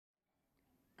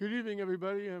Good evening,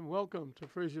 everybody, and welcome to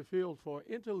Fraser Field for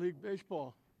Interleague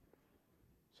Baseball.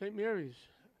 St. Mary's.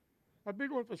 A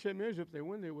big one for St. Mary's. If they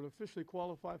win, they would officially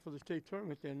qualify for the state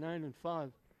tournament. They're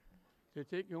 9-5. They're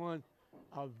taking on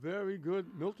a very good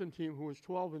Milton team who is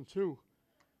 12-2.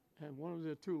 And one of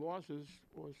their two losses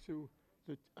was to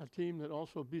a team that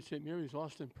also beat St. Mary's,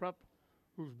 Austin Prep,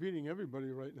 who's beating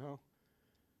everybody right now.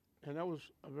 And that was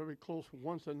a very close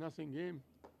 1-0 game.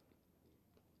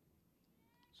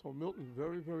 So Milton,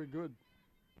 very, very good.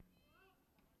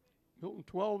 Milton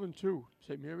 12-2.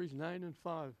 St. Mary's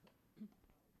 9-5.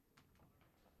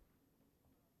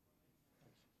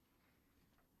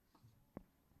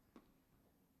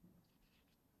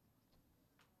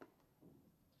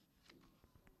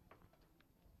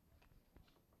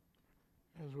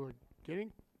 As we're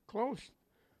getting close,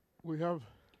 we have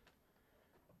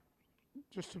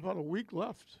just about a week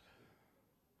left.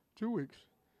 2 weeks.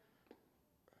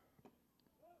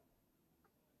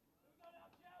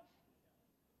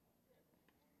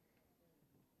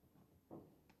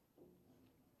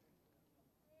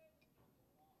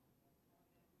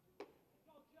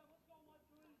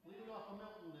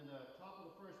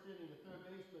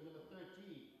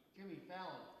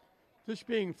 This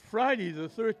being Friday the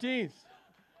 13th,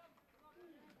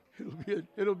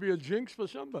 it'll be a jinx for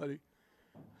somebody.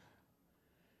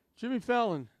 Jimmy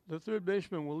Fallon, the third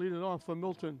baseman, will lead it off for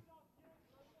Milton.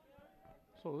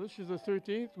 So this is the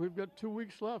 13th. We've got 2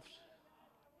 weeks left.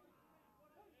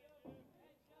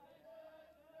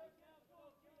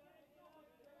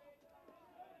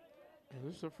 And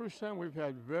this is the first time we've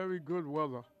had very good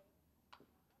weather.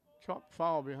 Chopped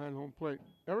foul behind home plate.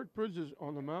 Eric Bridges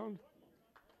on the mound.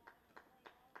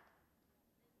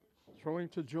 Throwing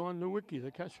to John Nowicki, the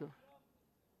catcher.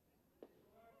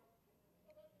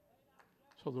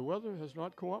 So the weather has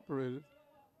not cooperated.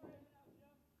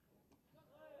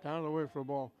 Down and away for a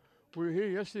ball. We were here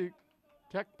yesterday.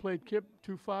 Tech played Kip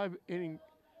 2 5-inning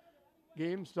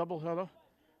games, doubleheader.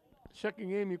 Second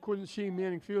game, you couldn't see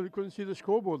Manning Field. You couldn't see the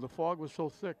scoreboard. The fog was so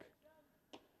thick.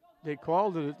 They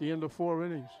called it at the end of 4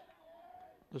 innings,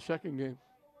 the second game.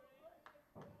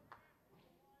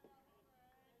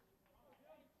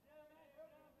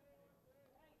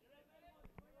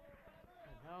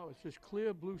 Now it's just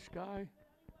clear blue sky,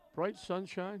 bright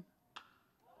sunshine.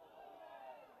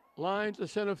 Line to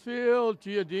center field.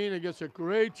 Giardina gets a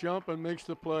great jump and makes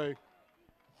the play.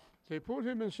 They put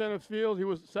him in center field. He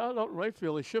was started out in right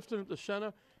field. They shifted him to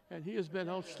center, and he has been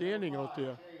outstanding out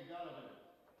there.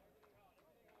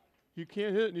 You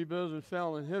can't hit it any better than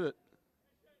Fallon hit it.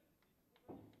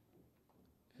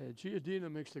 And Giardina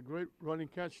makes a great running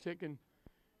catch, taking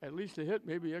at least a hit,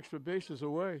 maybe extra bases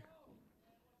away.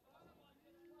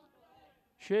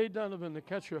 Shea Donovan, the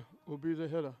catcher, will be the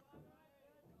hitter.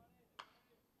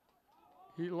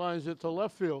 He lines it to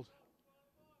left field.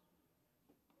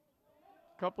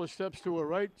 Couple of steps to a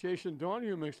right, Jason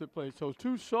Donahue makes the play. So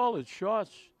 2 solid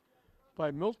shots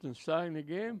by Milton starting the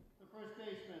game. The first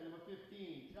baseman, number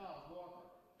 15, Charles Walker.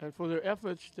 And for their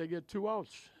efforts, they get 2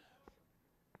 outs.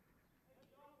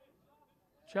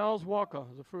 Charles Walker,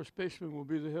 the first baseman, will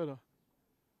be the hitter.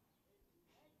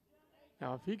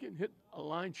 Now, if he can hit a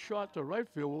line shot to right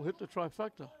field, we'll hit the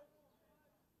trifecta.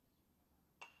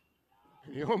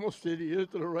 And he almost did. He hit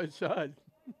it to the right side.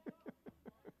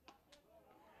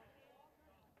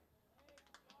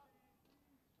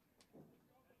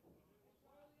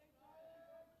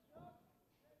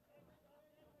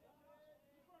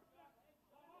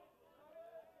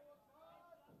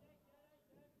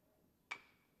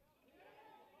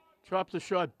 Dropped the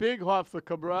shot. Big hop for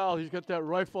Cabral. He's got that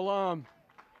rifle arm.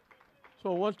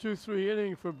 So 1-2-3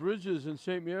 inning for Bridges and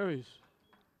St. Mary's.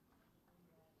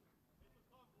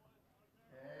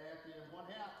 After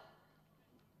 1/2.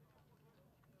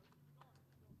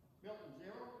 Milton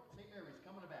 0, St. Mary's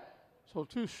coming back. So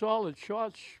 2 solid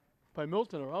shots by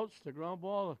Milton are outs. The ground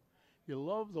ball. You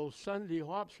love those Sunday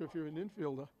hops if you're an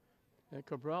infielder. And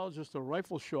Cabral just a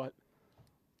rifle shot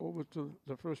over to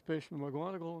the first baseman,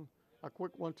 McGonigal. A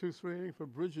quick 1-2-3 inning for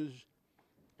Bridges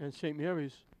and St.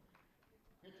 Mary's.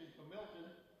 Pitching for Milton,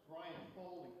 Brian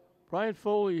Foley. Brian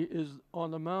Foley is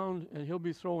on the mound, and he'll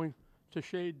be throwing to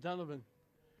Shea Donovan.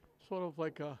 Sort of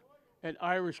like an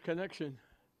Irish connection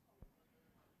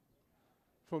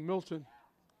for Milton.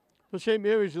 For St.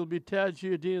 Mary's, it'll be Tad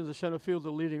Giardina, the center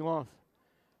fielder, leading off.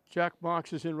 Jack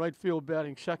Marks is in right field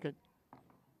batting second.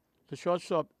 The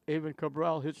shortstop, Avon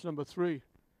Cabral, hits number 3.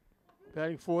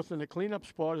 Batting fourth in the cleanup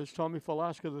spot is Tommy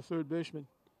Falaska, the third baseman.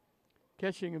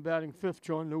 Catching and batting fifth,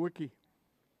 John Nowicki.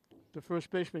 The first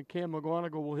baseman, Cam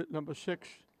McGonigal, will hit number 6.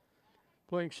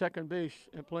 Playing second base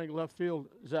and playing left field,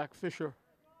 Zach Fisher.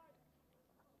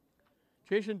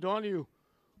 Jason Donahue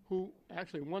who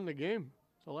actually won the game.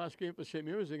 The last game for St.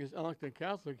 Mary's against Arlington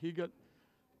Catholic. He got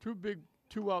two big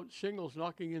two-out singles,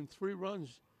 knocking in 3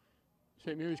 runs.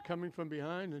 St. Mary's coming from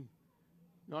behind and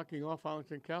knocking off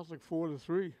Arlington Catholic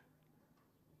 4-3.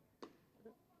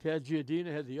 Tad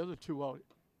Giardina had the other 2 out,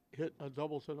 hit a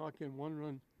double to knock in 1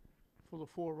 run for the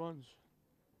 4 runs.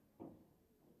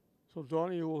 So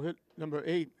Donahue will hit number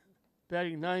 8.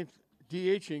 Batting 9th,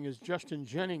 DHing is Justin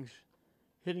Jennings,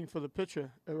 hitting for the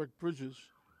pitcher, Eric Bridges.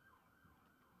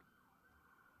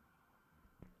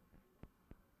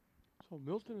 So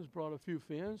Milton has brought a few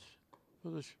fans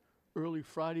for this early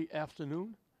Friday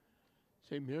afternoon.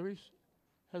 St. Mary's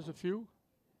has a few.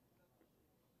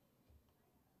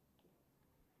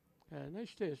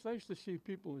 Nice day. It's nice to see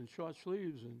people in short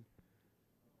sleeves and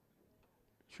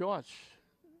shorts,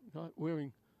 not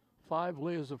wearing 5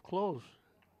 layers of clothes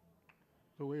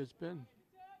the way it's been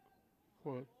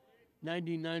for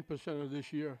 99% of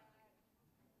this year.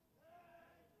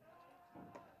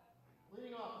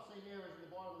 Leading off for St. Mary's in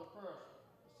the bottom of the first,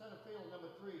 the center field, number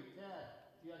 3, Tad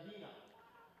Giardina.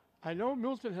 I know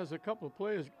Milton has a couple of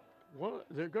players.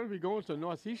 They're going to be going to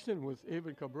Northeastern with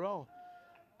Avon Cabral.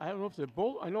 I don't know if they're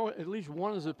both. I know at least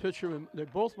one is a pitcher, and they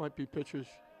both might be pitchers.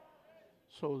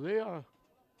 So they are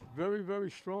very,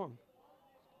 very strong.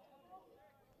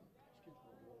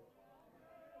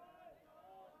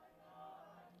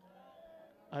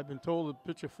 I've been told that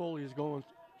pitcher Foley is going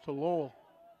to Lowell.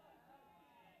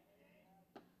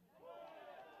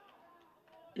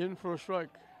 In for a strike.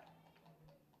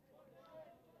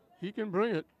 He can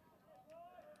bring it.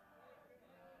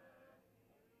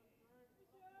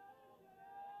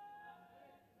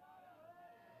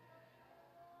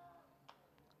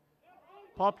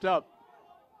 Popped up.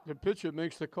 The pitcher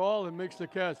makes the call and makes the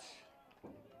catch. The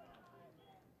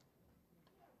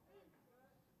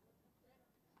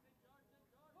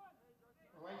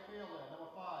right fielder, number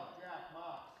 5, Jack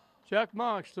Marks. Jack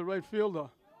Marks, the right fielder.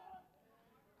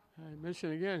 I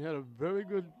mentioned again, had a very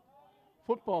good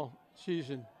football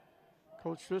season.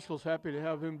 Coach Driscoll's happy to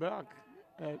have him back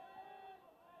at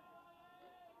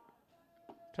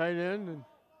tight end and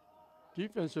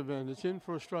defensive end. It's in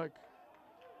for a strike.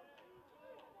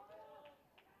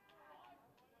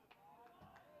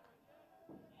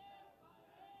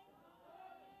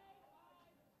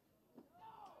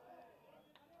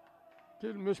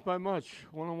 Didn't miss by much,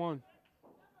 1-1.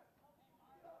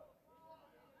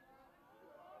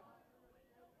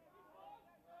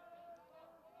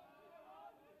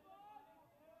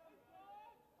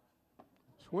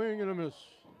 Swing and a miss.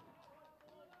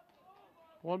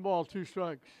 1 ball, 2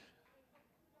 strikes.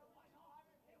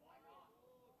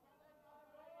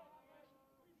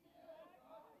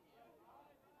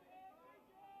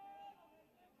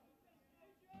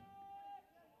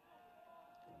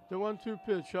 The 1-2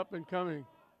 pitch up and coming.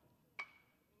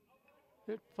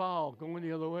 Hit foul, going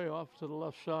the other way, off to the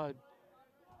left side.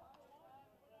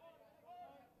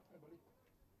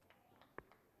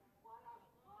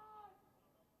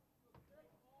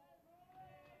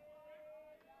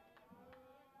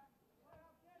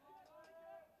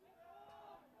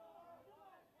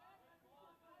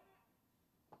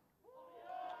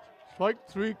 Strike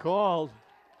 3 called.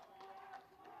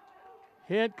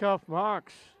 Handcuff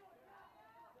Marks.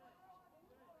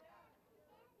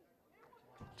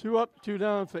 2 up, 2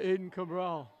 down for Aiden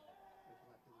Cabral.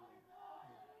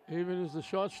 Aiden is the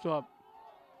shortstop.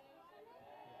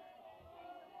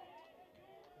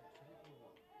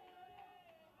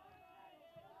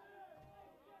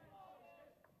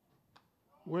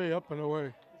 Way up and away.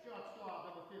 The shortstop,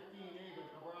 number 15, Avon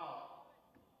Cabral.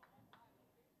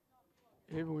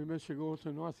 Even we mentioned going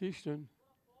to Northeastern.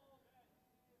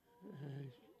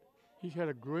 He's had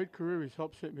a great career. He's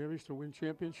helped St. Mary's to win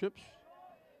championships.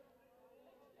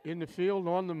 In the field,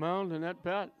 on the mound, and at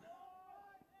bat.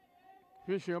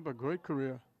 Finishing up a great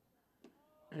career.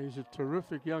 And he's a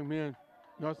terrific young man.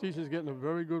 Northeastern's getting a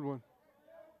very good one.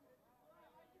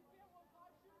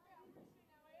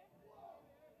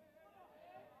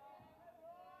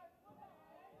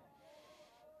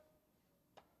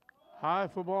 High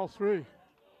for ball 3.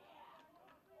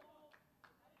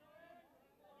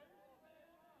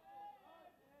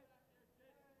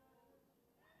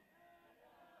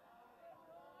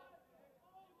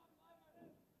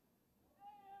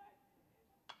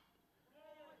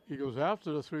 He goes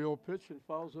after the 3-0 pitch and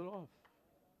fouls it off.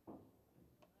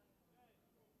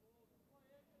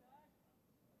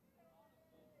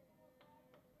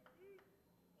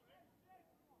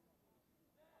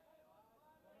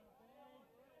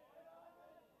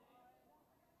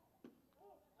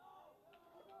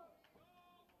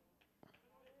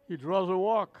 He draws a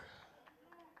walk.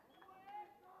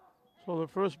 So the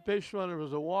first base runner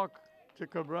is a walk to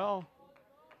Cabral.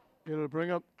 It'll bring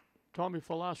up Tommy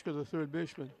Falaska, the third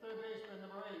baseman. Third baseman,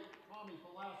 number 8, Tommy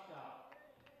Palaska.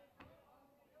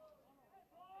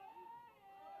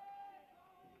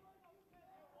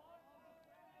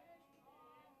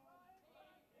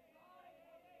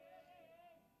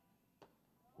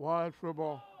 Wide for a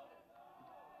ball.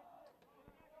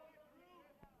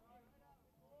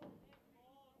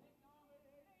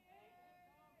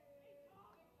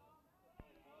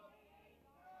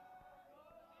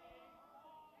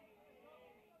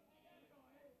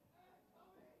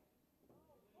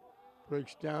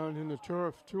 Breaks down in the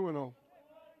turf, 2-0.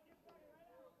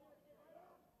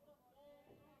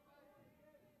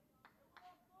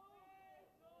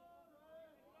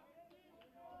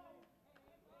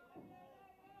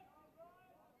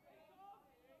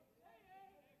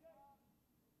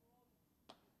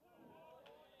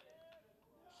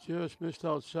 Just missed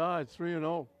outside,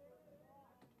 3-0.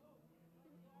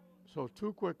 So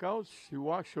 2 quick outs. He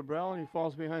walks Cabral and he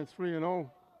falls behind 3-0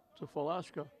 to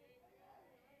Falaska.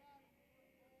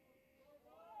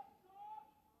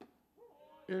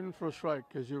 In for a strike,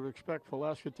 as you would expect.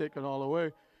 Falaska taking all the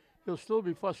way. He'll still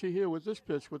be fussy here with this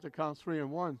pitch with the count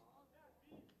 3-1.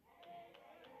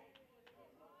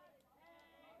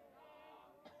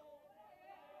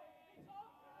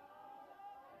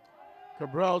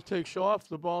 Cabral takes off.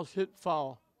 The ball's hit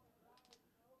foul.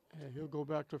 And he'll go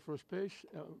back to first base.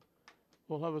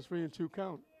 We'll have a 3-2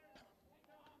 count.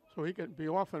 So he can be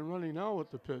off and running now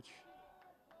with the pitch.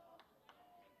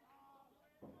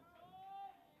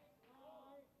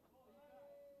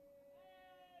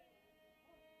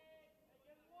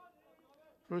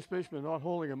 First baseman not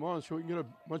holding him on so he can get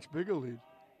a much bigger lead.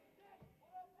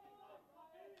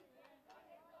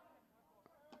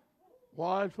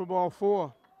 Wide for ball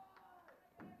 4.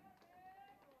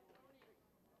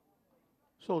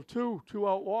 So two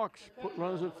out walks, put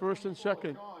runners at first and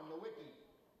second.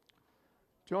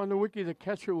 John Nowicki, the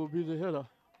catcher, will be the hitter.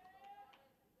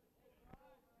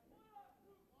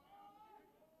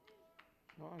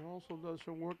 John also does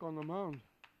some work on the mound.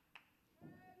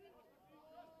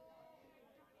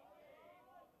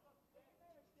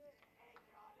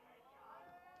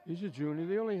 He's a junior.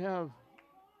 They only have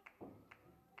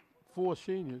 4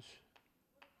 seniors.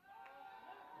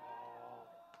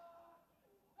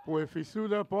 Boy, if he threw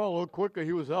that ball a little quicker,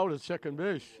 he was out at second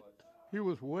base. He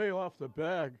was way off the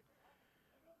bag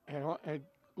and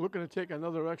looking to take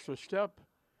another extra step.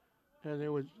 And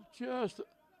there was just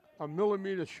a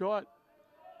millimeter short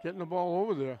getting the ball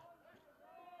over there.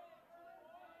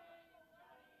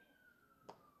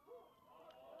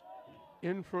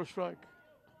 In for a strike.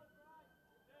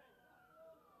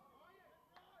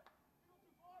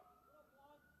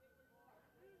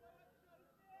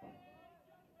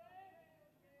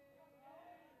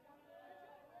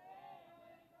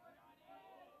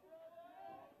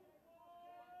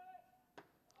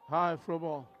 High for a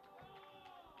ball.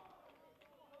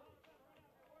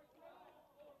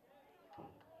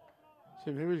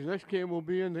 St. Mary's next game will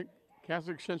be in the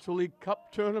Catholic Central League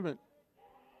Cup tournament.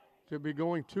 They'll be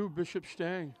going to Bishop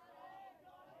Stang.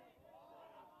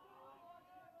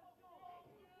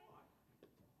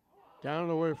 Down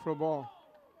and away for a ball.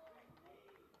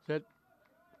 That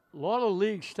a lot of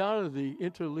leagues started the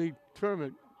interleague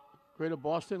tournament. Greater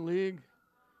Boston League,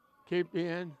 Cape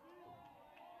Ann,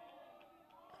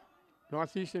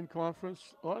 Northeastern Conference.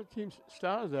 A lot of teams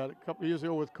started that a couple of years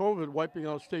ago with COVID wiping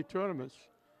out state tournaments.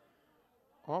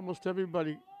 Almost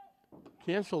everybody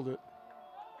canceled it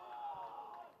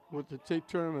with the state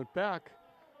tournament back,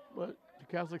 but the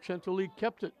Catholic Central League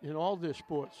kept it in all their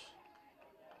sports.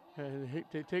 And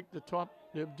they take the top,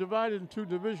 they're divided in 2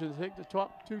 divisions, they take the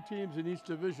top 2 teams in each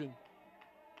division.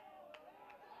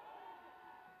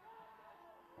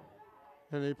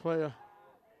 And they play a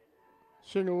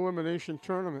single elimination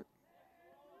tournament.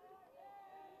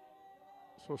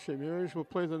 So St. Mary's will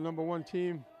play the number 1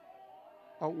 team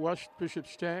out west, Bishop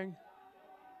Stang.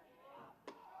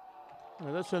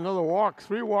 And that's another walk,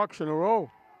 3 walks in a row.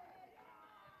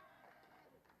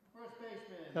 First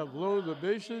baseman. Have loaded the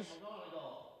bases,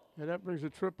 and that brings a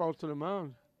trip out to the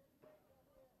mound.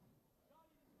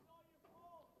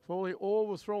 Foley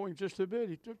overthrowing just a bit.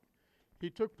 He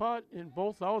took part in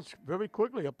both outs very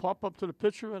quickly. A pop up to the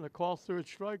pitcher and a call third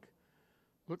strike.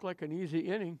 Looked like an easy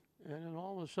inning, and then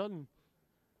all of a sudden,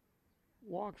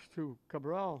 walks to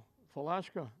Cabral,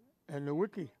 Falaska, and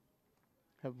Nowicki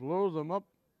have loaded them up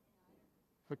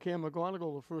for Cam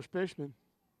McGonigal, the first baseman.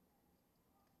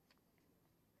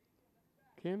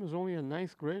 Cam is only a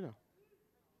 9th grader.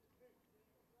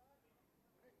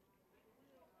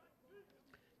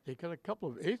 They got a couple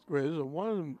of eighth graders, and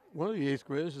one of the eighth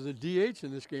graders is a DH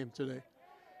in this game today.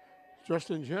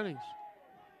 Justin Jennings.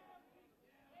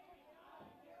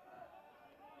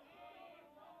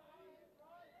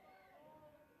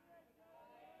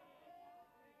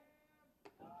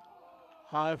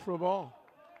 High for a ball.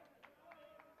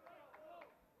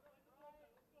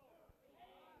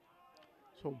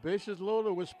 So bases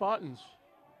loaded with Spartans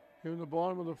here in the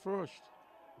bottom of the first.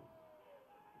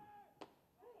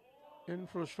 In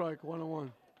for a strike,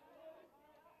 1-1.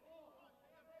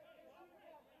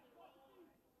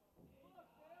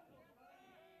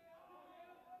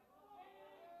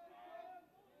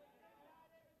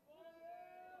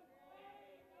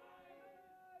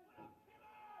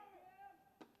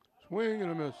 Swing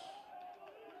and a miss.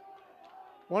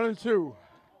 1-2.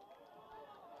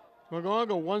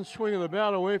 McGonagall one swing of the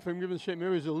bat away from giving St.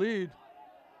 Mary's a lead.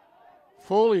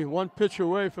 Foley one pitch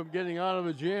away from getting out of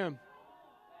a jam.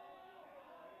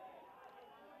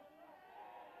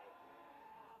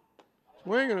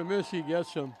 Swing and a miss, he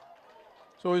gets him.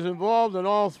 So he's involved in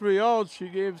all three outs. He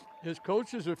gave his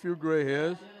coaches a few gray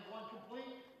hairs.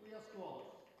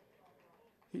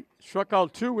 He struck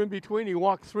out two in between. He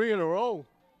walked three in a row.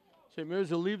 St.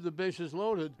 Mary's will leave the bases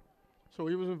loaded. So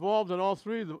he was involved in all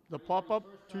three. The pop-up,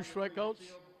 two strikeouts.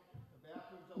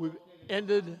 We've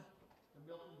ended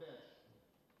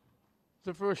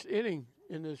the first inning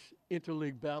in this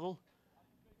interleague battle.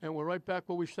 And we're right back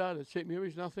where we started. St.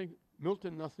 Mary's nothing,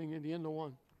 Milton nothing in the end of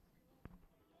one.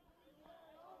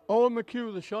 Owen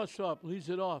McHugh, the shortstop, leads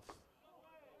it off.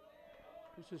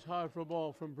 This is hard for a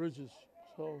ball from Bridges.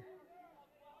 So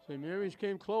St. Mary's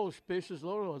came close, bases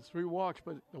loaded on 3 walks,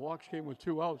 but the walks came with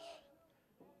 2 outs.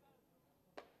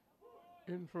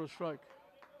 In for a strike.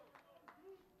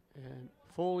 And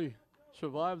Foley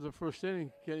survived the first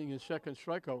inning, getting his second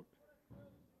strikeout.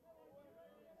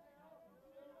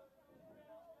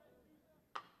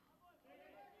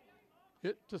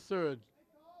 Hit to third.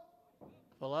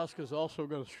 Velasquez also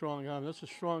got a strong arm. That's a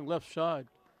strong left side.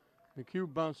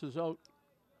 McHugh bounces out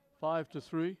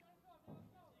 5-3.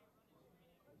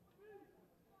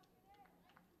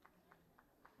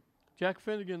 Jack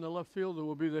Finnegan, the left fielder,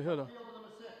 will be the hitter. Fielder number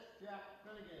 6, Jack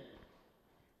Finnegan.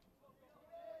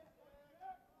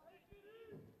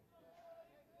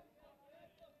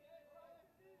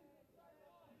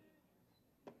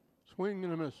 Swing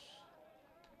and a miss.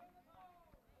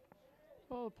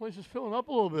 Well, the place is filling up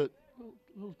a little bit.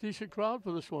 A little decent crowd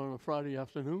for this one on a Friday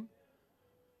afternoon.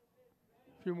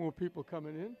 A few more people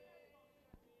coming in.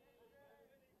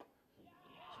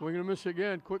 Swing and a miss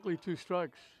again. Quickly 2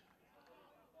 strikes.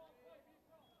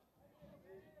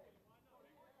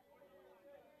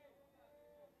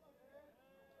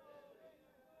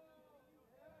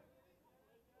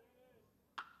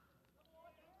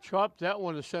 Chopped that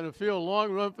one to center field.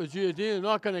 Long run for Giardina.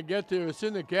 Not going to get there. It's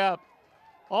in the gap.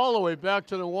 All the way back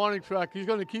to the warning track. He's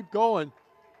going to keep going.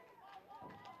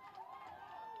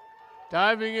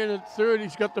 Diving in at third.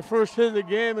 He's got the first hit of the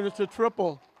game, and it's a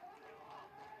triple.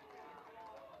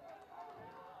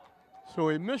 So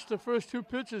he missed the first 2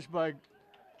 pitches by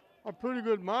a pretty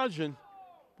good margin,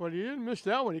 but he didn't miss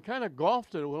that one. He kind of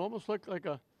golfed it. It almost looked like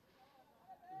a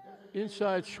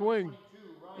inside swing,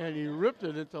 and he ripped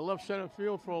it into left center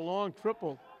field for a long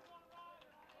triple.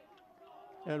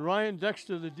 And Ryan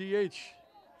Dexter, the DH,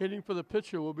 hitting for the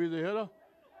pitcher, will be the hitter,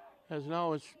 as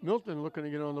now it's Milton looking to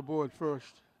get on the board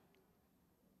first.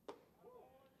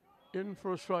 In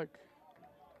for a strike.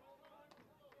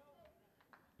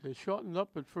 They shortened up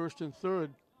at first and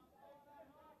third.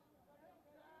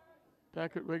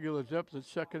 Back at regular depth at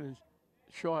second and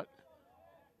short.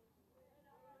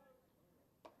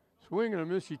 Swing and a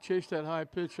miss. He chased that high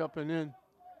pitch up and in.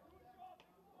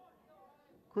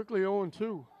 Quickly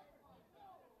 0-2.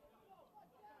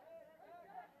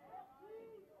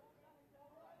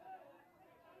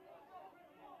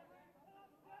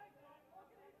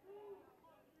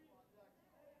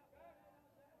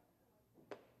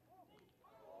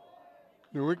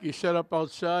 Nowicki set up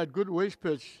outside. Good waste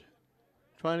pitch.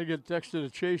 Trying to get Dexter to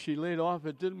chase. He laid off.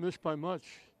 It didn't miss by much.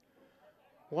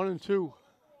 1-2.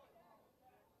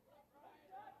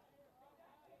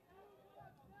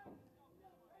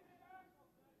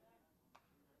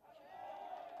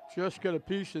 Just got a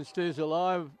piece and stays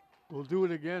alive. We'll do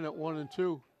it again at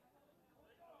 1-2.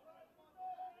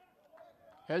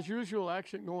 As usual,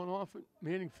 action going off at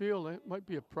Manning Field. It might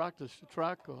be a practice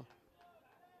track or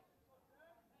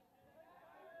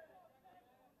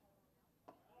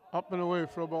up and away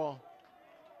for a ball.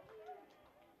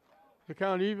 The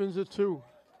count evens at 2.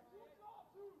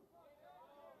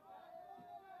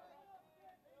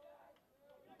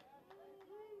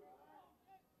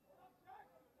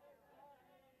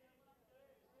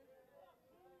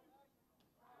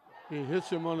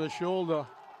 hits him on the shoulder.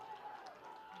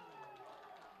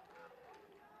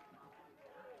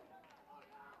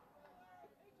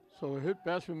 So the hit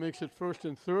batsman makes it first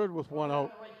and third with one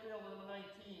out. Right fielder, number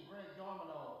 19, Greg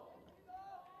Domino.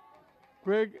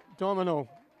 Greg Domino,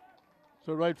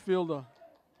 the right fielder.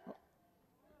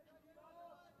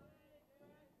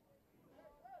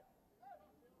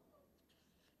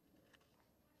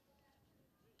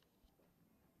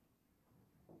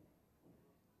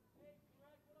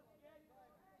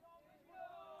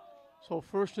 So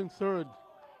first and third.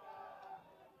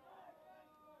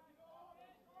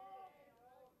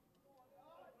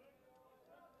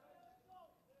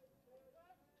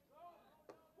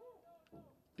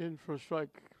 In for a strike,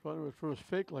 running at first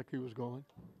fake like he was going.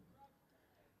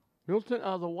 Milton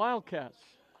are the Wildcats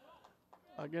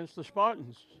against the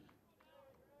Spartans.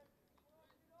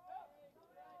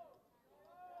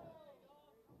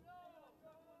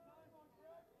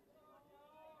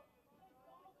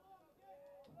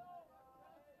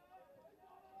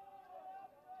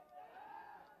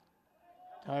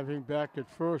 Diving back at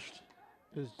first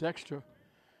is Dexter.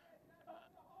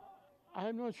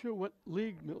 I'm not sure what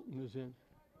league Milton is in.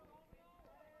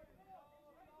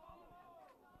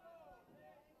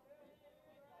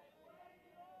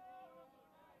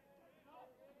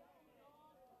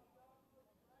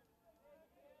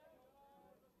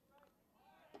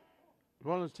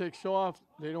 Runner takes off,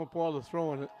 they don't bother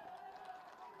throwing it.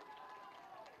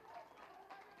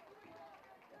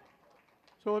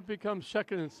 So it becomes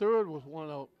second and third with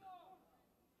one out.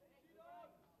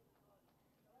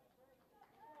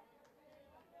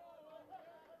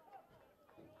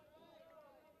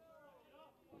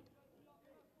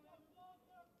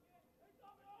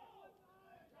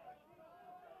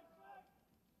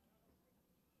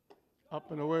 Up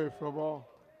and away for a ball.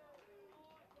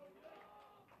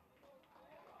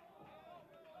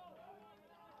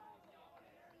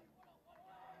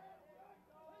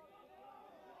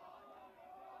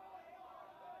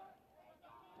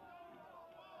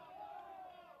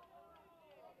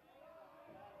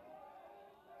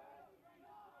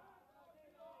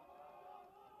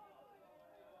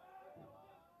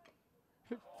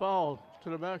 Hit foul to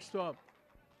the backstop.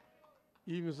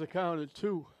 Evens the count at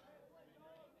 2.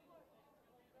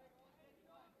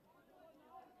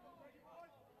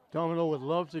 Domino would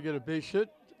love to get a base hit,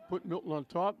 put Milton on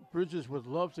top. Bridges would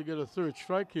love to get a third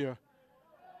strike here.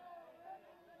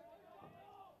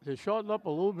 They shortened up a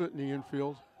little bit in the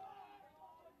infield.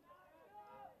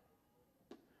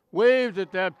 Waved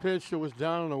at that pitch that was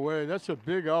down and away. That's a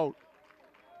big out.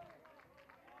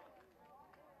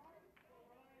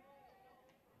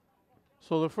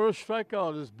 So the first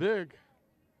strikeout is big.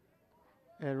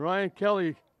 And Ryan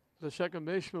Kelly, the second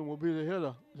baseman, will be the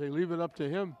hitter. They leave it up to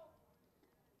him.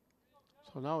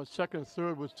 So now it's second and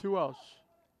third with 2 outs.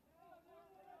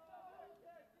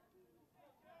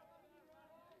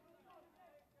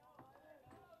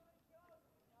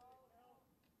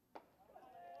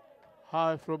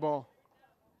 High for a ball.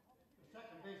 Second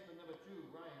baseman, number 2,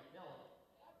 Ryan Kelly.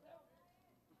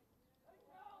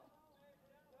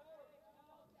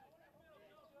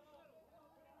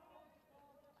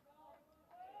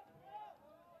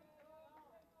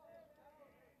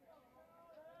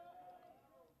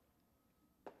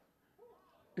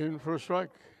 In for a strike.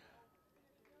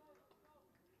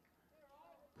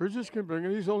 Bridges can bring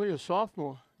it. He's only a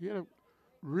sophomore. He had a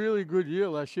really good year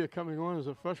last year coming on as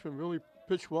a freshman. Really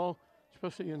pitched well,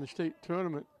 especially in the state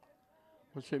tournament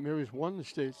when St. Mary's won the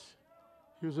states.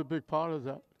 He was a big part of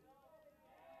that.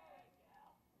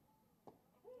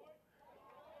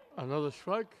 Another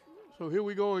strike. So here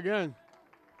we go again.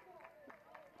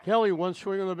 Kelly, one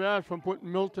swing on the bat from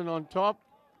putting Milton on top.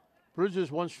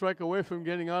 Bridges one strike away from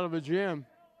getting out of a jam.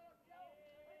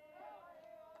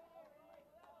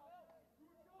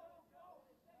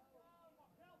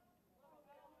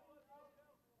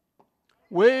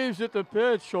 Waves at the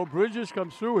pitch, so Bridges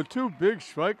comes through with 2 big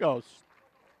strikeouts.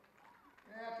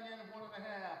 At the end of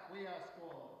 1.5, we are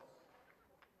scores.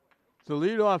 The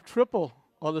leadoff triple,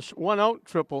 or the 1-out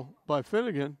triple by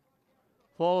Finnegan,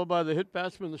 followed by the hit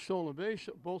batsman, the stolen base,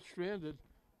 both stranded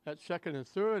at second and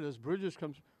third as Bridges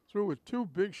comes through with 2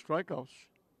 big strikeouts.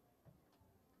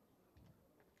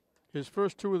 His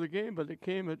first 2 of the game, but they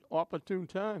came at opportune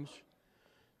times.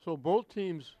 So both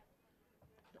teams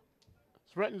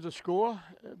threatened to score.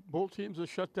 Both teams are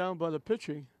shut down by the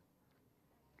pitching.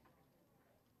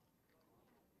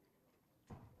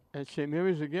 And St.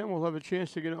 Mary's again will have a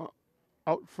chance to get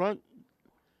out front.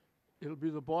 It'll be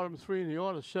the bottom 3 in the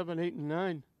order, 7, 8, and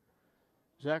 9.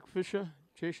 Zach Fisher,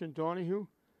 Jason Donahue,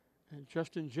 and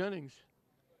Justin Jennings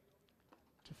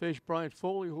to face Brian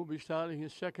Foley, who will be starting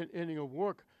his second inning of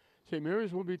work. St.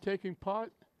 Mary's will be taking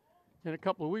part in a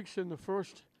couple of weeks in the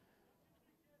first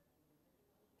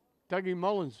Dougie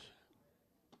Mullins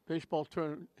baseball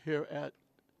tournament here at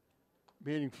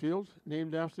Manning Field,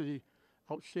 named after the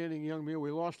outstanding young man.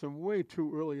 We lost him way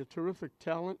too early, a terrific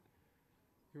talent.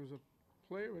 He was a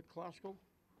player at Classical,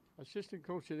 assistant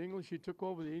coach at English. He took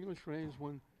over the English reins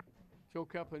when Joe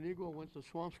Caponigro went to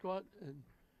Swampscott, and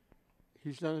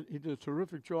he did a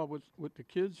terrific job with the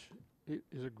kids.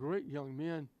 He's a great young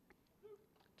man,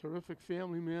 terrific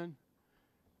family man,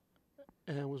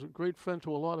 and was a great friend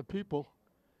to a lot of people.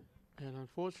 And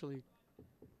unfortunately,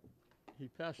 he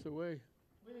passed away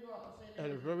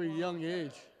at a very young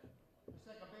age. The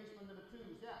second baseman, number 2,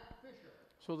 Zach Fisher.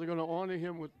 So they're going to honor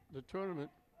him with the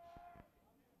tournament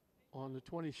on the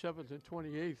 27th and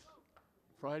 28th,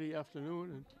 Friday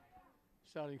afternoon, and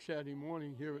starting Saturday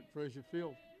morning here at Frazier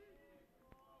Field.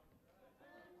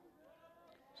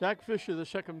 Zach Fisher, the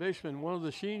second baseman, one of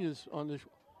the seniors on this,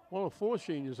 one of 4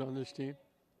 seniors on this team.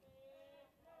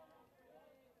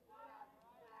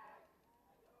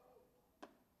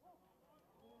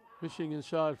 Pitching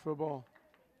inside for a ball.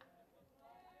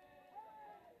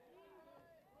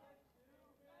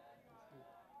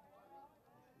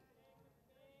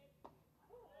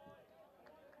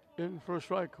 In for a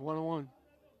strike, 1-1.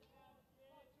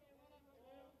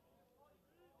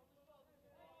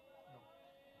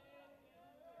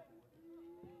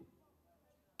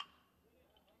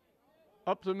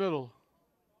 Up the middle.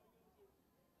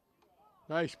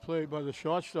 Nice play by the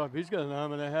shortstop. He's got an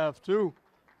arm and a half, too.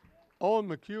 Owen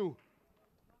McHugh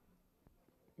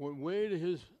went way to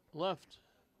his left.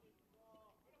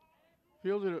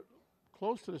 Fielded it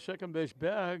close to the second base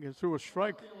bag and threw a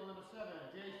strike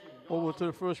over to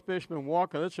the first baseman,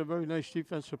 Walker. That's a very nice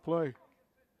defensive play.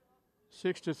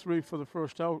 6-3 for the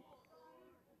first out.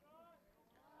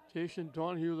 Jason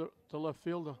Donahue, the left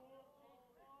fielder.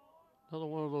 Another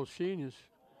one of those seniors.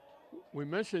 We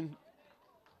mentioned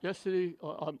yesterday,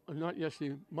 not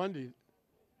yesterday, Monday,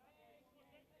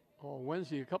 or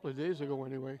Wednesday, a couple of days ago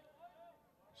anyway.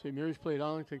 St. Mary's played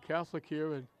Arlington Catholic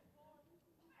here, and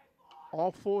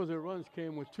all 4 of their runs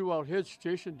came with 2-out hits.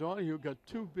 Jason Donahue got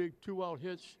 2 big 2-out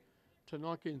hits to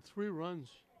knock in 3 runs.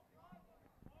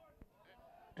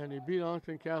 And he beat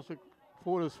Arlington Catholic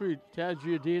 4-3. Tad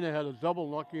Giardina had a double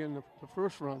knocking in the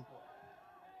first run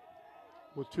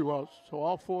with 2 outs. So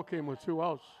all 4 came with 2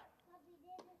 outs.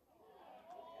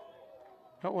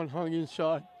 That one hung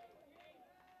inside.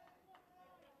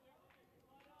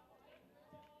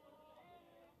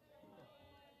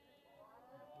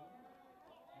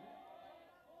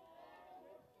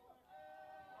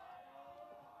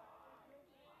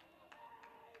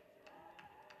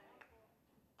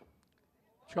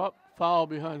 Chop foul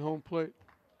behind home plate.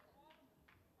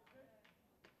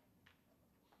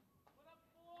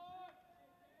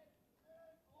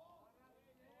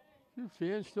 Few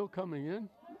fans still coming in.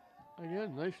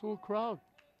 Again, nice little crowd.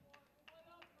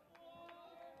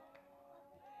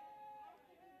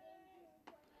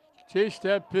 Chased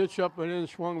that pitch up and in,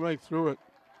 swung right through it.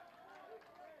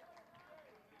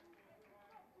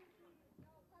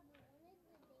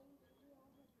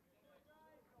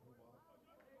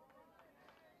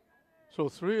 So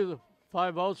 3 of the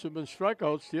 5 outs have been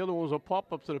strikeouts. The other one was a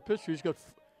pop-up to the pitcher.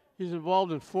 He's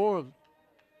involved in 4 of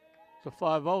the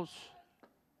 5 outs.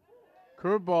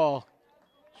 Curveball.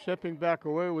 Stepping back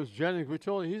away was Jennings. We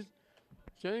told him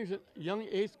Jennings, a young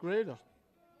 8th grader.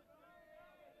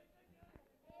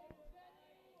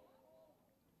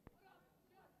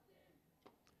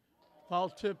 Foul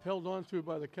tip held on to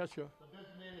by the catcher. The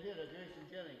designated hitter, Jason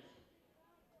Jennings.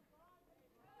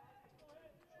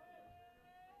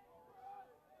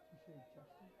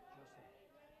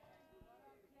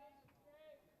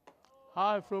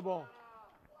 High for a ball.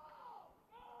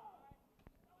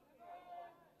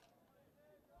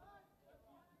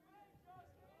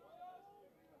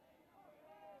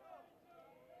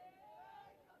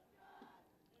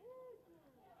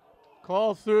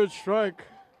 Call 3rd strike.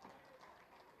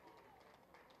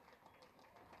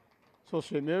 So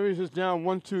St. Mary's is down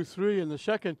 1-2-3 in the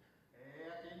second.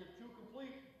 At the end of 2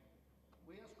 complete,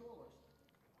 we are scoreless.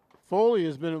 Foley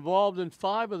has been involved in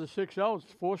 5 of the 6 outs,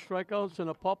 4 strikeouts and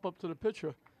a pop-up to the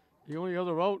pitcher. The only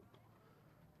other out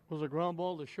was a ground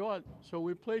ball to short. So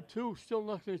we played 2, still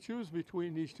nothing to choose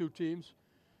between these 2 teams.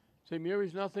 St.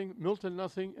 Mary's nothing, Milton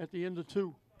nothing at the end of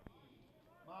 2.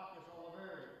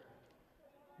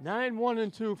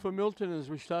 9-1-2 for Milton as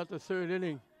we start the 3rd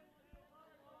inning.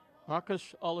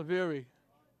 Marcus Oliveri.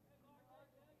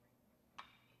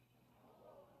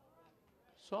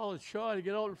 Solid shot to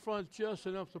get out in front just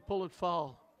enough to pull it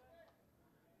foul.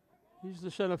 He's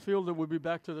the center fielder. We'll be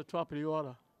back to the top of the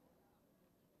order.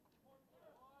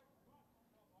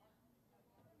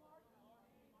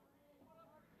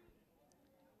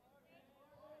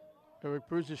 Eric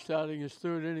Bridges starting his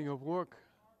third inning of work.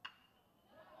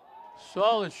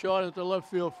 Solid shot at the left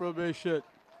field for a base hit.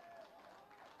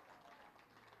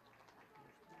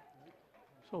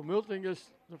 So Milton gets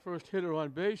the first hitter on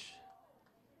base.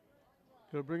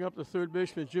 He'll bring up the third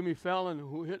baseman, Jimmy Fallon,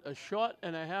 who hit a shot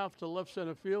and a half to left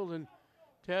center field, and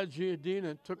Tad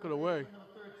Giardina took it away. Number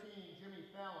 13, Jimmy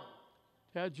Fallon.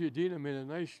 Tad Giardina made a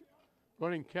nice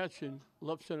running catch in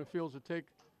left center field to take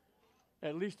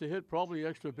at least a hit, probably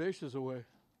extra bases away.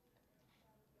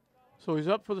 So he's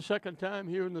up for the second time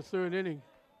here in the third inning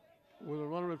with a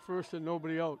runner at first and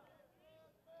nobody out.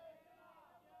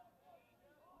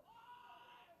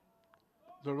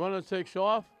 The runner takes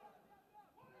off,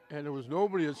 and there was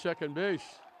nobody at second base.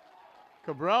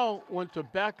 Cabral went to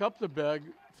back up the bag.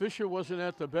 Fisher wasn't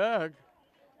at the bag.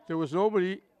 There was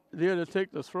nobody there to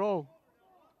take the throw.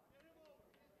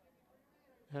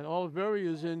 And Oliveri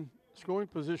is in scoring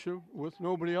position with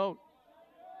nobody out.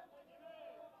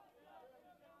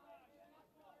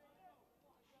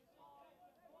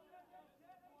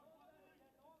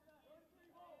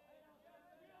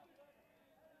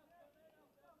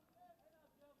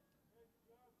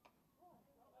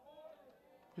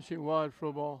 Pitching wide for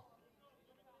a ball.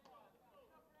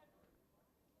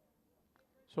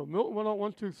 So Milton went out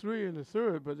 1-2-3 in the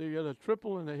third, but they got a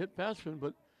triple and they hit past him.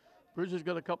 But Bridges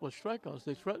got a couple of strikeouts.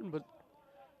 They threatened, but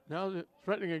now they're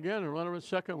threatening again. A runner at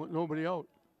second with nobody out.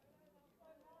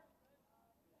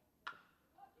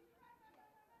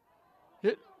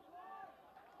 Hit.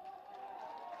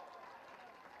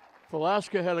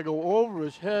 Velasquez had to go over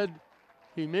his head.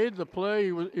 He made the play.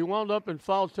 He wound up in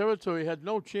foul territory. He had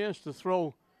no chance to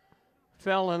throw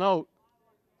Fallon out.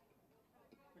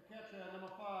 The catcher, number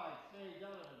 5, Shea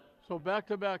Donovan. So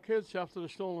back-to-back hits after the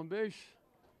stolen base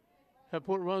have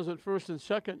put runners at first and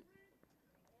second.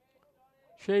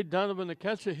 Shea Donovan, the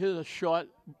catcher, hit a shot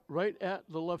right at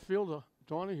the left fielder,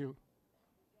 Donahue.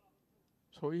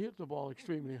 So he hit the ball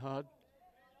extremely hard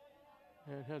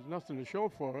and had nothing to show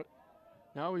for it.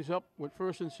 Now he's up with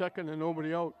first and second and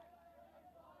nobody out.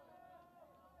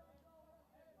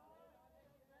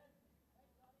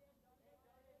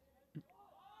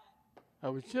 I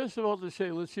was just about to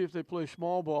say, let's see if they play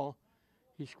small ball.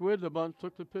 He squared the bunt,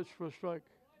 took the pitch for a strike.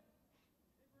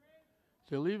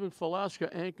 They're leaving Velasquez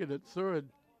anchored at third.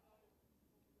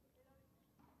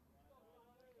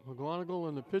 McGonigal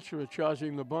and the pitcher are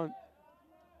charging the bunt.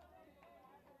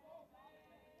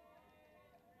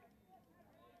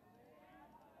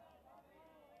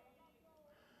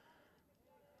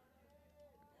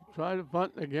 Try to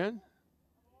bunt again.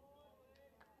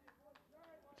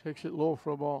 Takes it low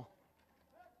for a ball.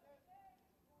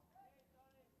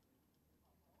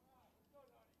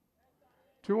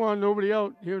 2 on, nobody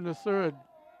out here in the third.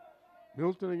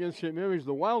 Milton against St. Mary's.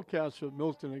 The Wildcats of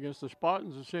Milton against the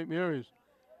Spartans of St. Mary's.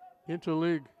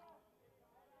 Interleague.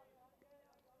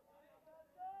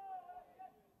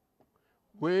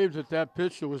 Waved at that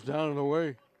pitch that was down and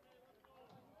away.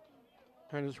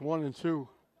 And it's 1-2.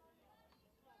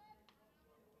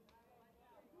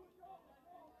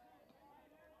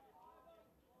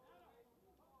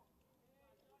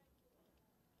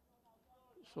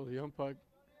 So the umpire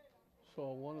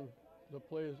saw one of the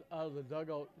players out of the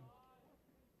dugout,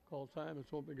 called time and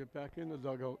told him to get back in the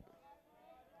dugout.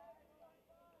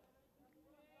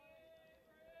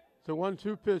 The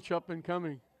 1-2 pitch up and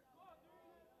coming.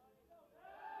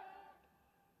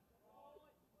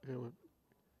 They were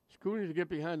scooting to get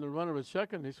behind the runner at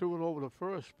second. They threw it over to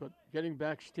first, but getting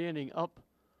back standing up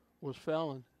was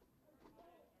Fallon.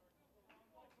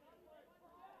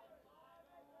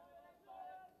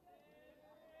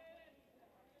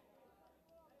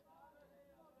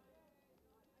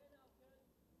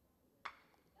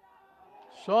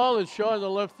 Solid shot in the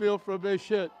left field for a base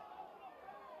hit.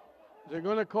 They're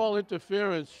going to call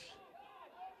interference.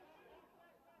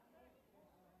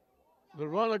 The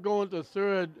runner going to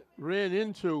third ran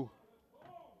into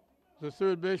the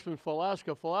third baseman,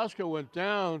 Velasquez. Velasquez went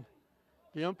down.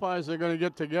 The umpires are going to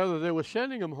get together. They were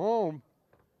sending him home.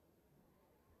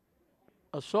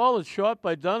 A solid shot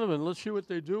by Donovan. Let's see what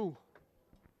they do.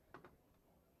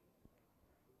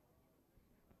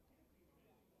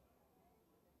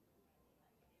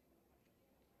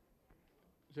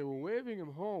 They were waving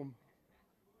him home,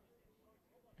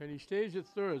 and he stays at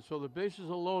third, so the bases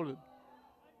are loaded.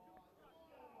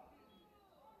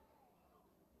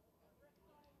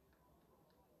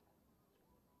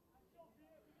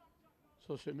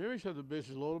 So St. Mary's has the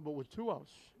bases loaded, but with 2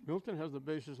 outs. Milton has the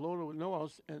bases loaded with no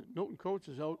outs, and Milton coach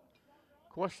is out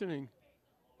questioning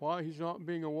why he's not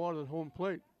being awarded home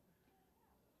plate.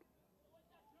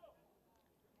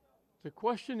 The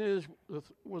question is,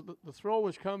 the throw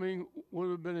was coming, would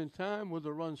have been in time, would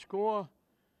the run score?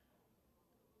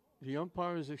 The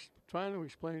umpire is trying to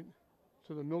explain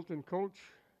to the Milton coach.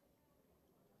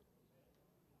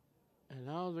 And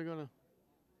now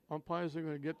umpires are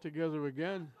going to get together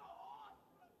again.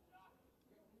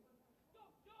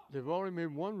 They've already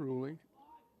made one ruling.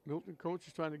 Milton coach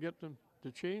is trying to get them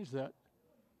to change that.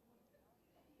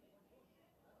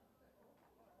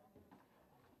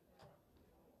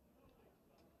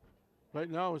 Right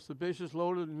now, it's the bases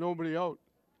loaded and nobody out.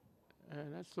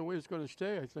 And that's the way it's going to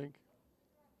stay, I think.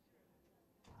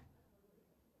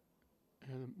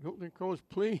 And the Milton coach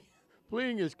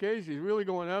pleading his case. He's really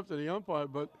going after the umpire,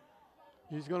 but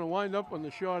he's going to wind up on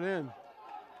the short end.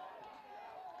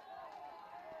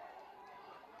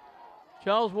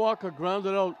 Charles Walker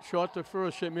grounded out short to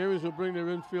first. St. Mary's will bring their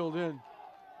infield in.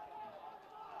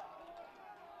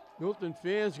 Milton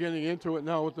fans getting into it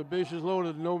now with the bases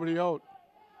loaded and nobody out.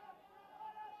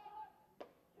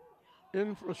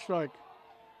 In for a strike.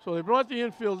 So they brought the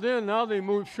infield in. Now they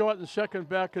move short and second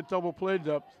back at double play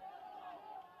depth.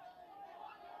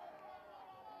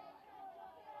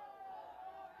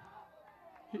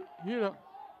 He had a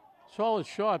solid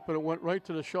shot, but it went right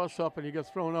to the shortstop and he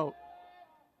got thrown out.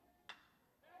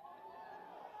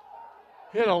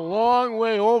 Hit a long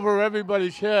way over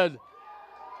everybody's head.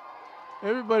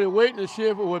 Everybody waiting to see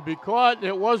if it would be caught, and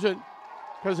it wasn't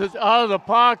because it's out of the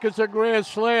park. It's a grand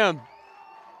slam.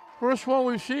 First one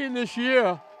we've seen this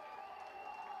year.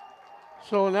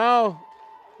 So now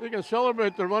they can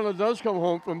celebrate the runner does come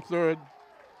home from third.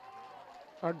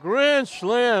 A grand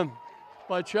slam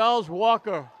by Charles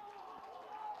Walker.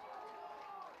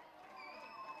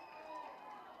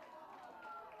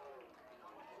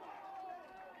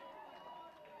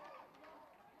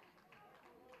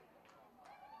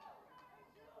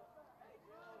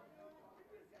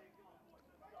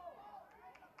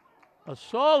 A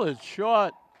solid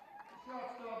shot.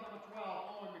 Shortstop number 12,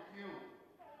 Owen McHugh.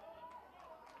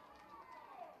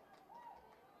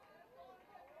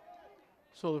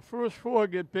 So the first four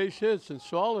get base hits and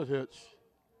solid hits.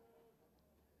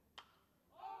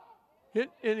 Hit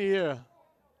in the air.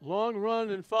 Long run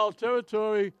in foul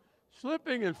territory.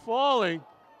 Slipping and falling.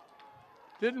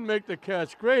 Didn't make the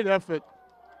catch. Great effort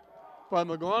by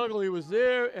McGonigal. He was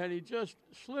there and he just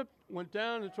slipped, went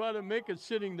down and tried to make it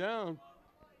sitting down.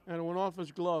 And it went off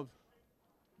his glove.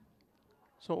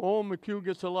 So Owen McHugh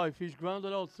gets a life. He's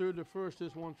grounded out third to first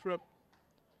this one trip.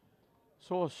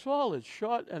 So a solid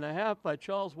shot and a half by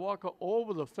Charles Walker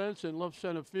over the fence in left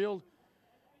center field.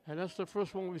 And that's the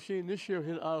first one we've seen this year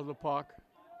hit out of the park.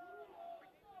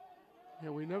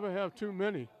 And we never have too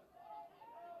many.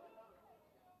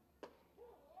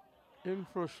 In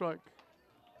for a strike.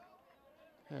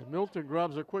 And Milton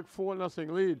grabs a quick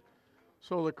 4-0 lead.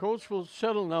 So the coach will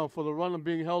settle now for the runner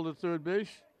being held at third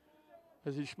base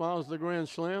as he smiles the grand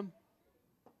slam.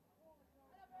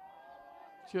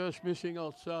 Just missing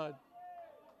outside.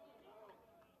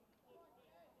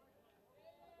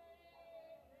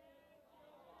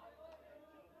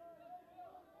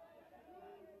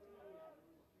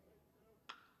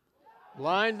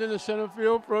 Lined in the center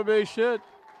field for a base hit.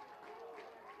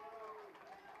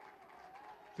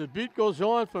 The beat goes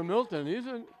on for Milton. He's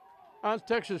on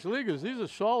Texas Leaguers. These are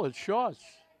solid shots.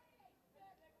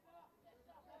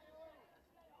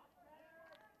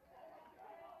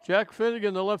 Jack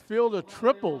Finnegan, the left fielder,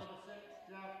 tripled.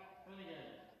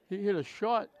 He hit a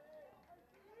shot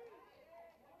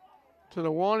to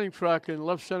the warning track in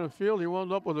left center field. He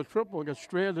wound up with a triple and got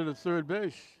stranded at third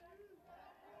base.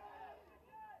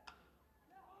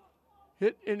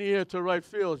 Hit in the air to right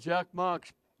field. Jack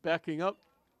Marks backing up,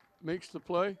 makes the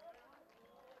play.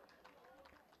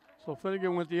 So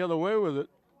Finnegan went the other way with it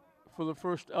for the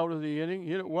first out of the inning. He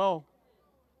hit it well.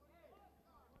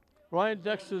 Ryan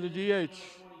Dexter, the DH.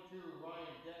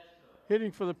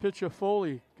 Hitting for the pitcher,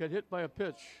 Foley. Got hit by a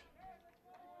pitch.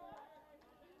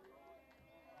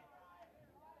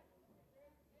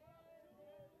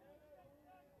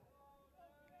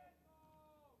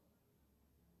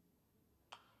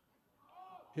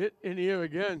 Hit in the air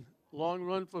again. Long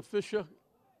run for Fisher.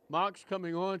 Marks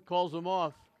coming on, calls him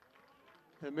off.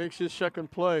 And makes his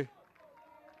second play.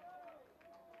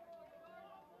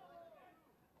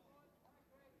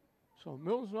 So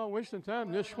Milton's not wasting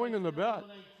time. They're swinging the bat.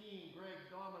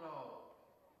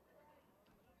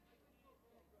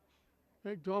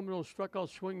 Greg Domino struck out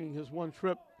swinging his one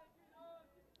trip.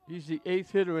 He's the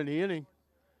 8th hitter in the inning.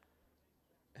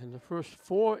 And the first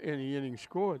 4 in the inning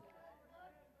scored.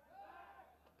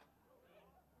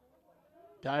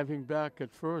 Diving back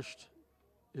at first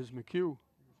is McHugh.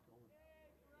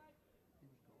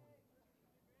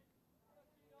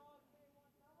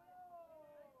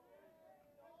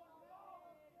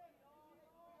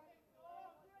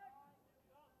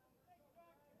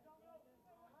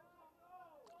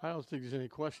 I don't think there's any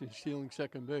question he's stealing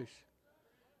second base.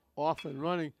 Off and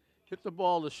running. Hit the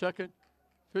ball to second.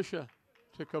 Fisher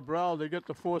to Cabral. They get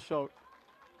the force out.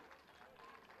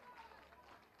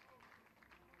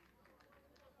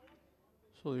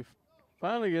 So they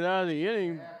finally get out of the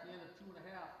inning. At the end of 2.5,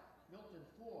 Milton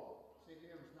 4, St.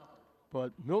 Mary's nothing.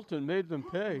 But Milton made them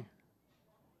pay.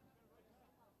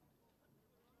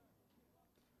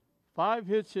 5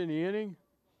 hits in the inning.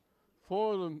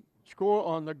 4 of them score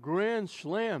on the grand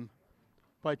slam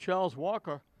by Charles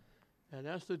Walker. And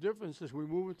that's the difference as we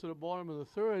move into the bottom of the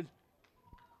third.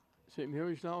 St.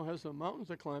 Mary's now has the mountains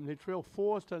to climb. They trail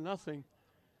 4-0.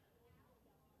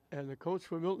 And the coach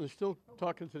for Milton is still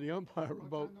talking to the umpire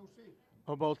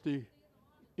about the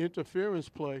interference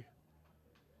play.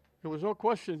 There was no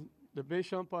question the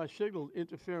base umpire signaled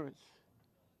interference.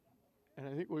 And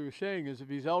I think what he was saying is if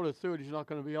he's out at third, he's not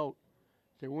going to be out.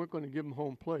 They weren't going to give him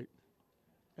home plate.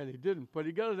 And he didn't. But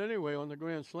he got it anyway on the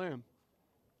grand slam.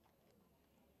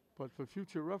 But for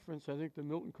future reference, I think the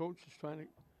Milton coach is trying to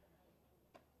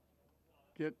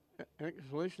get an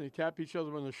explanation. They tap each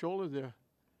other on the shoulder. They're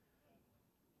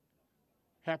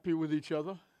happy with each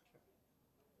other.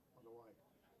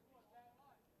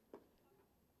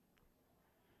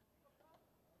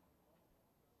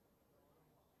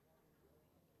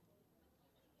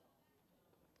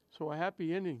 So a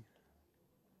happy inning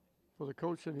for the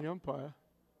coach and the umpire.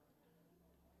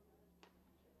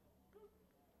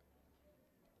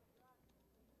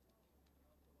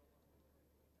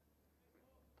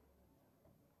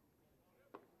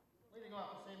 Leading off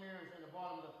for St. Mary's in the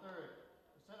bottom of the third,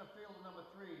 the center fielder number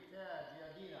 3, Tad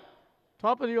Giardina.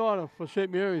 Top of the order for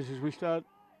St. Mary's as we start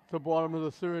the bottom of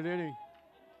the third inning.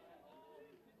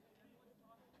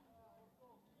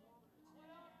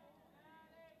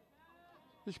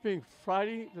 This being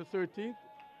Friday the 13th,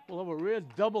 we'll have a rare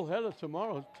doubleheader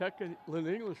tomorrow. Tech and Lynn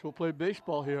English will play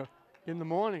baseball here in the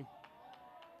morning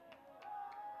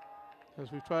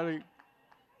as we try to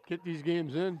get these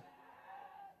games in.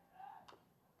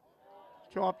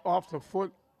 Chopped off the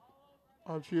foot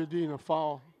of Giardina,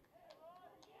 foul.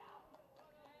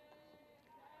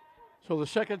 So the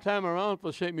second time around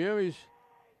for St. Mary's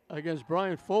against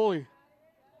Brian Foley.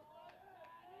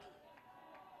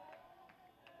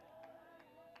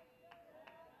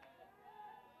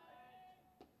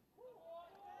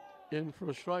 In for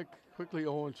a strike, quickly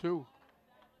 0-2.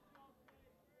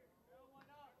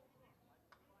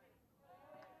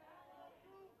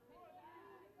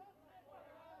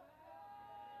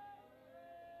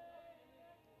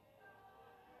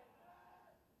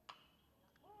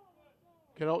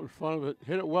 Get out in front of it,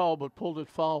 hit it well, but pulled it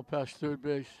foul past third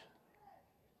base.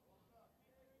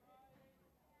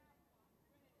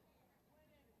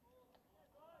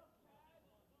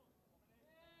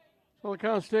 So the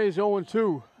count stays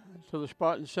 0-2 to the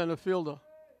Spartan center fielder.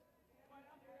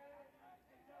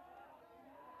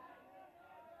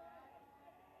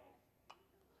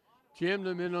 Jammed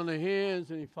him in on the hands,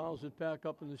 and he fouls it back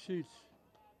up in the seats.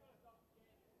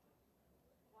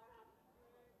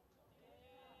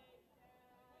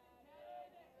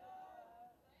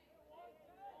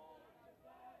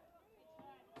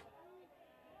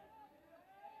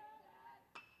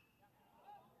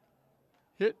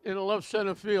 Hit in the left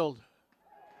center field.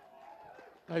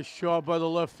 Nice job by the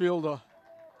left fielder.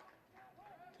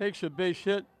 Takes a base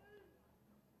hit.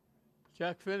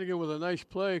 Jack Finnegan with a nice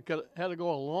play. Had to go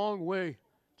a long way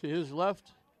to his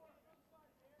left.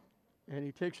 And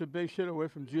he takes a base hit away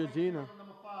from Giardina.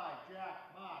 Number 5, Jack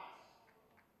Marks.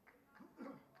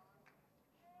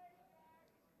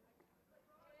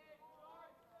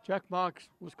 Jack Marks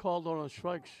was called on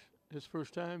strikes his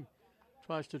first time.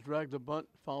 Tries to drag the bunt,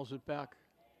 fouls it back.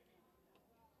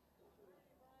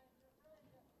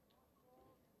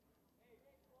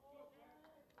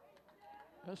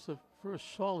 That's the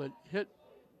first solid hit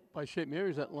by St.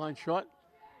 Mary's, that line shot.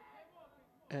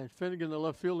 And Finnegan, the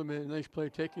left fielder, made a nice play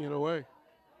taking it away.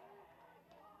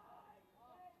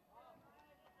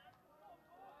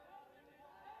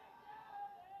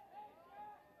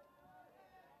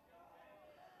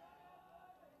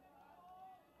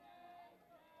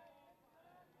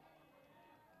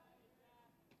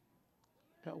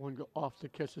 That one go off the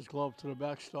catcher's glove to the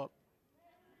backstop.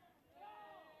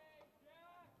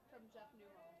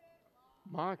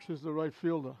 Marks is the right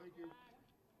fielder.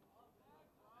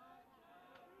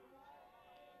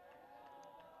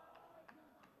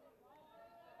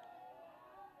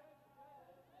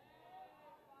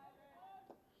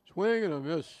 Swing and a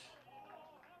miss.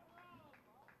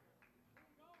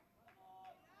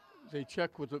 They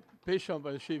check with the base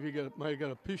umpire to see if he might have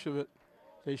got a piece of it.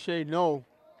 They say no.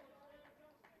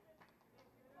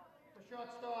 The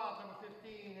shortstop, number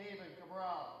 15, Haven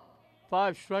Cabral.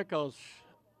 5 strikeouts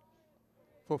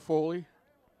for Foley.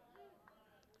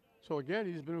 So again,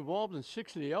 he's been involved in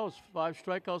 6 of the outs, 5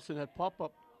 strikeouts in that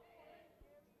pop-up.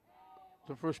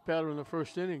 The first batter in the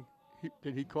first inning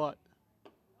that he caught.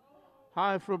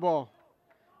 High for a ball.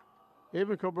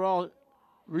 Evan Cabral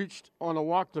reached on a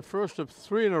walk the first of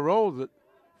 3 in a row that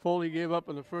Foley gave up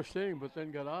in the first inning, but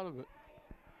then got out of it.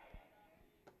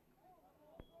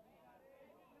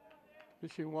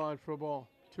 Pitching wide for a ball,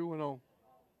 2-0.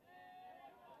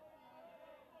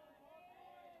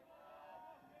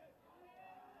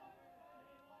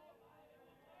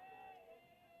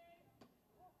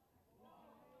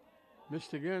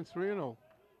 Missed again, 3-0.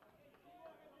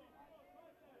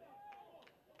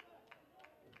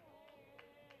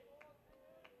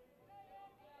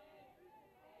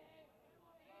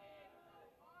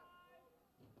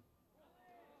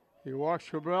 He walks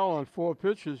Cabral on 4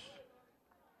 pitches.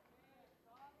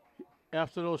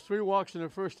 After those 3 walks in the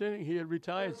first inning, he had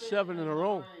retired 7 in a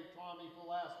row.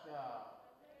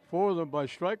 4 of them by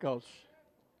strikeouts.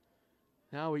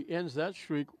 Now he ends that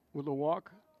streak with a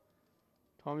walk.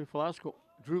 Tommy Velasco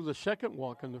drew the second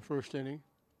walk in the first inning.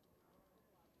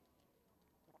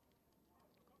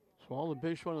 So all the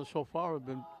base runners so far have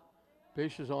been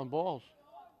bases on balls.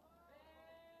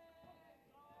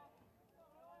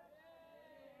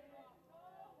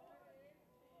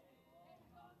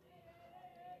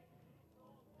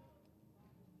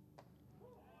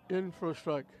 In for a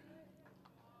strike.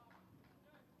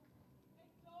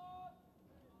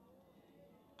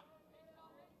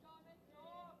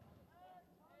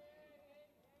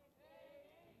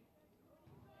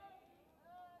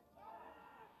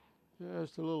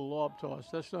 Just a little lob toss.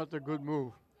 That's not the good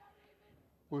move.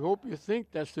 We hope you think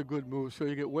that's the good move so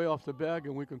you get way off the bag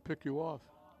and we can pick you off.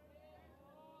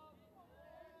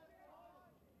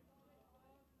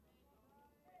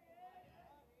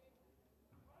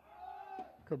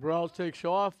 Cabral takes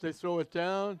off. They throw it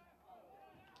down.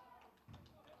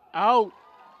 Out.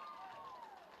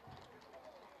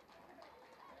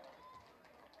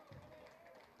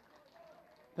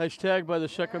 Nice tag by the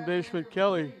second baseman,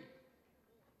 Kelly.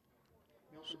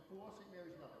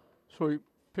 So he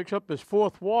picks up his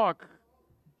 4th walk,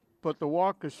 but the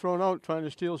walk is thrown out trying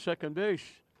to steal second base.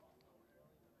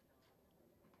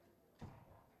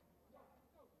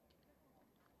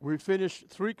 We finished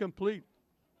 3 complete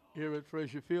here at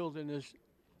Frazier Field in this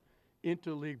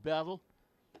interleague battle.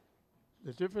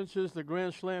 The difference is the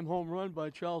grand slam home run by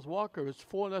Charles Walker. It's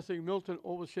 4-0 Milton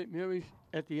over St. Mary's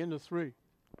at the end of 3.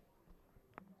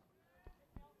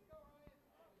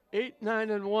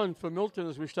 8-9-1 for Milton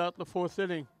as we start the 4th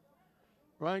inning.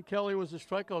 Ryan Kelly was a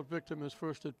strikeout victim his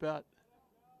first at bat.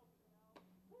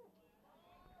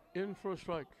 In for a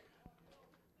strike.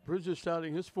 Bridges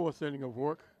starting his 4th inning of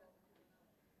work.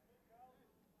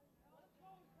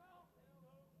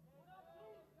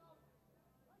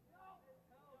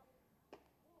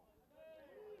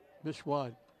 Miss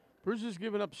wide. Bridges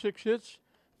given up 6 hits.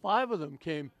 5 of them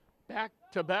came back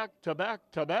to back to back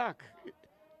to back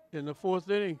in the 4th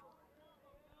inning.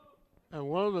 And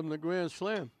one of them the grand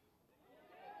slam.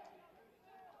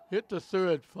 Hit the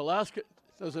 3rd. Velasquez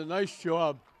does a nice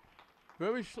job.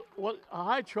 A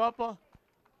high chopper.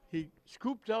 He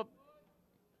scooped up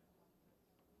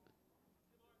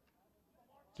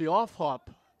the off hop.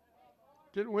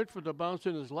 Didn't wait for it to bounce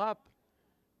in his lap.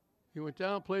 He went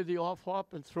down, played the off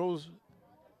hop, and throws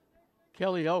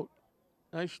Kelly out.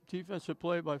 Nice defensive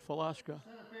play by Velasquez.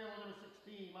 Center fielder number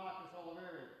 16, Marcus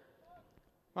Oliveri.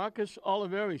 Marcus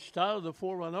Oliveri started the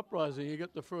 4-run uprising. He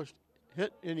got the first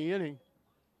hit in the inning.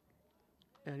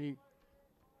 And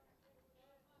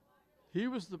he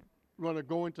was the runner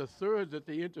going to 3rd that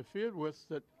they interfered with,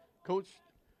 that coach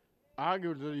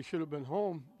argued that he should have been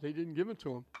home. They didn't give it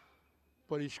to him.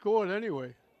 But he scored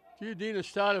anyway. Giordina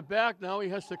started back. Now he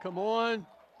has to come on.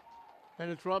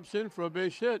 And it drops in for a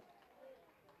base hit.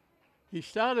 He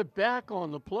started back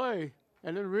on the play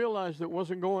and then realized it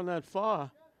wasn't going that far.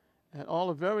 And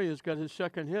Oliveri has got his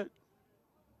second hit.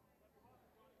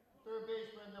 Third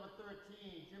baseman number 13,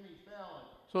 Jimmy Fallon.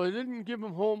 So they didn't give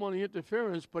him home on the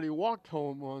interference, but he walked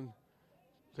home on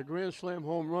the grand slam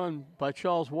home run by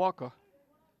Charles Walker.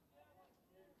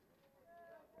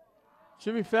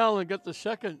 Jimmy Fallon got the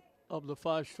second of the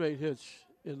 5 straight hits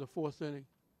in the 4th inning,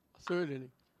 3rd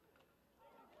inning.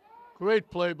 Great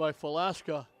play by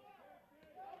Velasquez.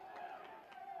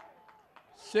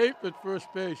 Safe at first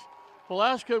base.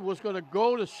 Velasquez was going to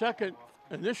go to second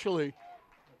initially,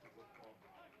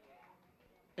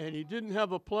 and he didn't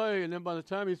have a play, and then by the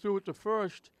time he threw it to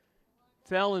first,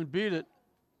 Fallon beat it,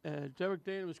 and Derek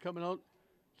Dana was coming out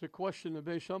to question the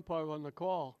base umpire on the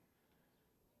call.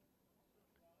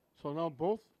 So now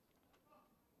both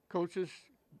coaches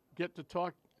get to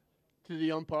talk to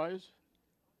the umpires.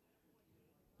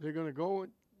 They're going to go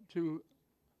to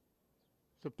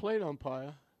the plate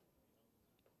umpire.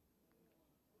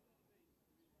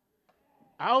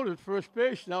 Out at first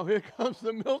base. Now here comes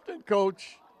the Milton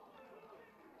coach.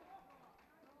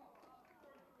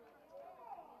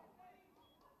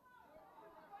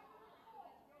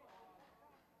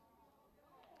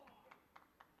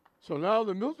 So now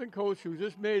the Milton coach, who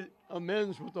just made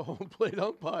amends with the home plate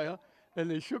umpire, and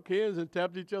they shook hands and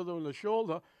tapped each other on the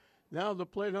shoulder, now the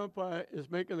plate umpire is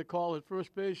making the call at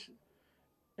first base,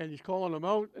 and he's calling him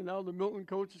out, and now the Milton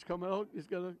coach is coming out. He's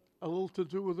got a little to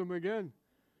do with him again.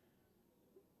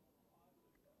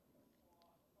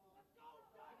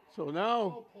 So now,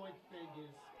 No point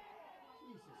figures.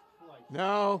 Jesus Christ.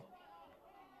 now,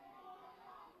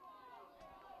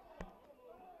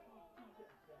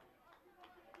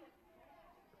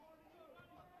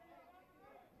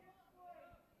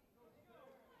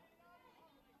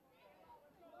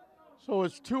 so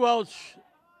it's 2 outs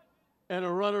and a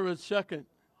runner at second.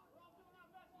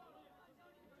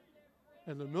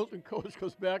 And the Milton coach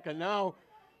goes back, and now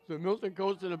the Milton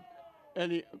coach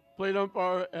and the plate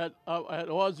umpire at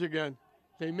odds again.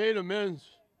 They made amends.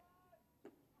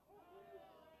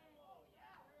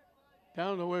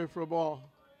 Down the way for a ball.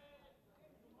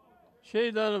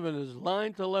 Shea Donovan is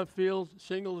lined to left field,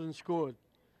 singled and scored.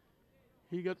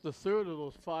 He got the third of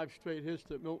those 5 straight hits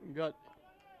that Milton got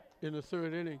in the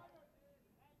third inning.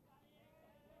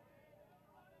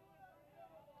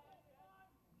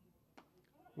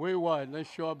 Way wide.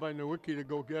 Nice job by Nowicki to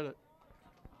go get it.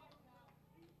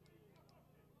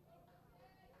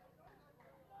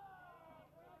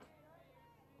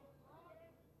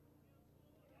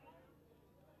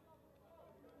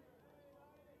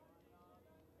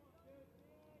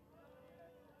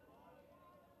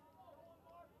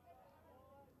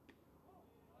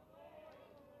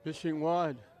 Fishing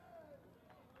wide.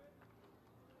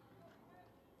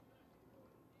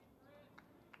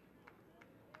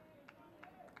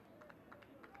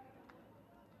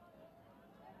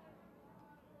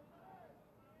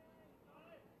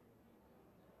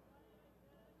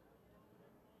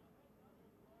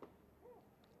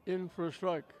 In for a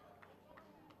strike.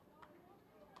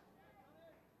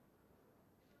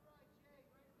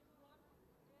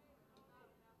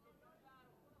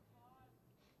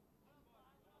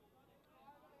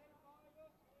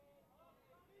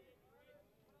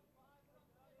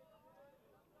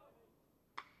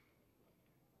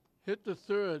 Hit the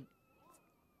third.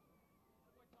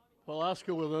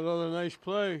 Velasco with another nice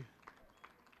play.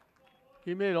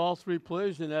 He made all 3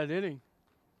 plays in that inning.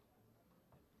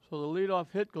 So the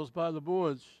leadoff hit goes by the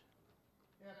boards.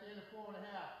 At the end of 4 1/2.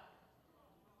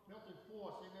 Milton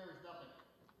 4, St. Mary's nothing.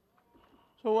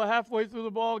 So we're halfway through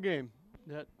the ball game.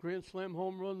 That grand slam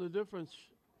home run, the difference.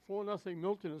 4-0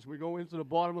 Milton as we go into the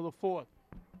bottom of the 4th.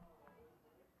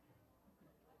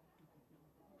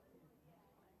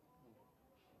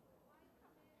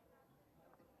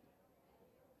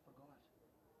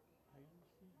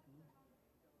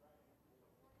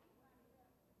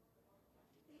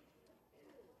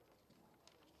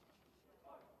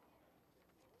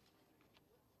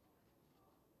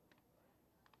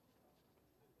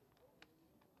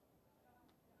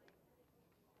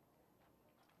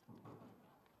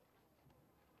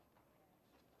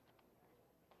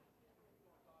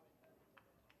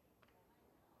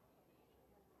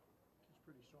 He's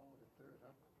pretty solid at third,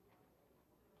 huh?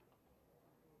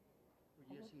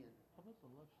 What year's he in? How about the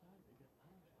left side? They get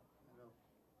pounds. I know.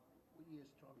 What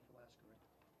year's Tommy Velasco in?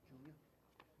 Junior?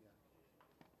 Yeah.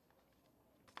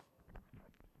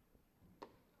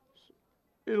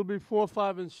 It'll be 4,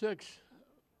 5, and 6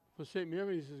 for St.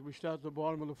 Mary's as we start the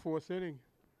bottom of the 4th inning.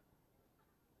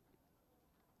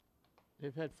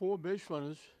 They've had 4 base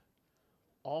runners.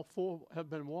 All 4 have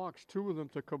been walks, 2 of them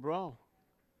to Cabral.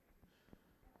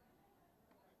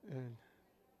 And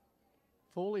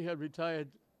Foley had retired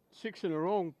 6 in a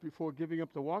row before giving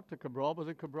up the walk to Cabral, but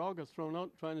then Cabral got thrown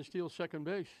out trying to steal second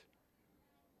base.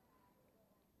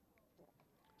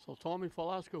 So Tommy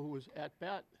Velasco, who was at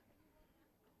bat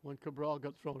when Cabral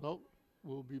got thrown out,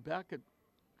 will be back at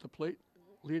the plate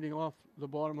leading off the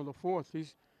bottom of the 4th.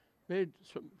 He's made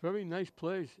some very nice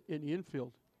plays in the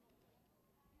infield.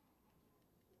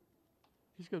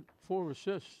 He's got 4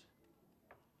 assists.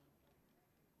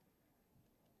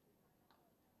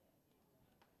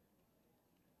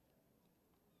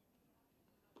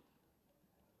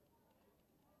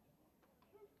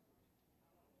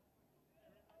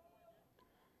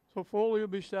 So Foley will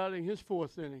be starting his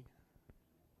 4th inning.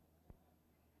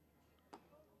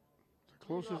 The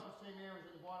closest. Leadoff for St. Mary's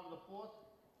at the bottom of the 4th.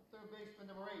 The third baseman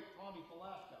number 8, Tommy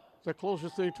Velasco. The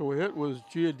closest thing to a hit was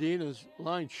Giardina's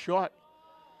line shot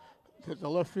that the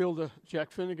left fielder, Jack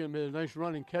Finnegan, made a nice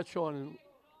running catch on in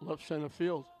left center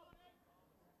field.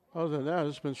 Other than that,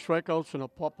 it's been strikeouts and a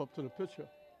pop-up to the pitcher.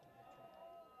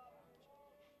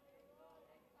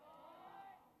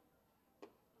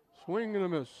 Swing and a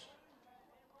miss.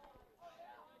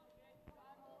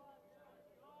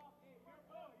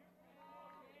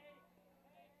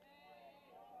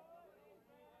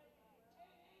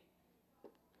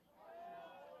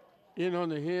 In on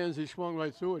the hands, he swung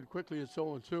right through it. Quickly, it's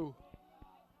 0-2.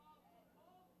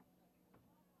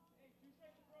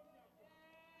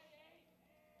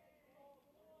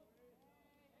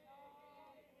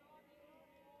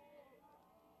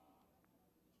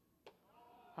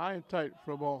 High and tight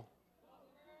for a ball.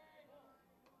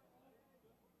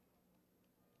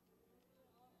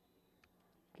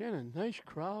 Again, a nice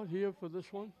crowd here for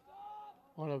this one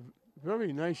on a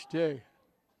very nice day.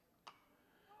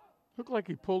 Looked like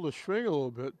he pulled the string a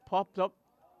little bit, popped up,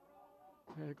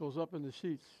 and it goes up in the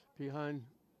seats behind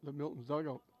the Milton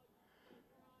dugout.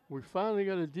 We finally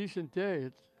got a decent day.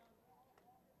 It's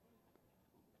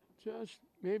just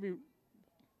maybe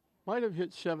might have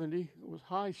hit 70. It was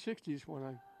high 60s when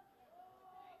I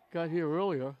got here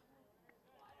earlier.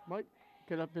 Might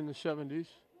get up in the 70s.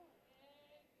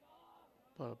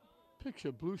 But a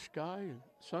picture blue sky and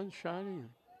sun shining. And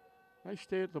nice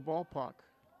day at the ballpark.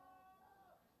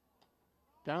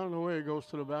 Down the way it goes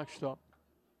to the backstop.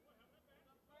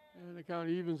 And the count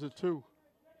evens at 2.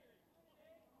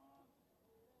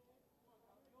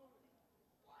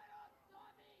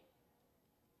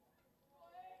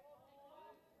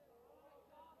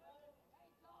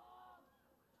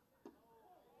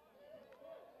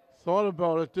 Thought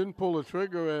about it, didn't pull the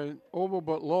trigger, and over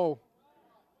but low.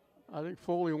 I think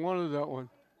Foley wanted that one.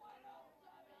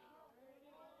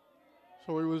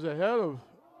 So he was ahead of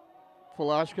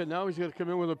Velasquez. Now he's going to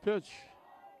come in with a pitch.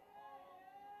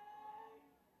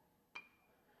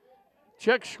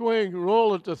 Check swing,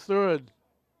 roll at the third.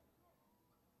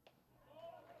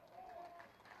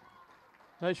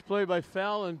 Nice play by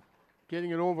Fallon, getting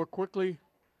it over quickly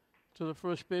to the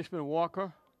first baseman,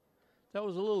 Walker. That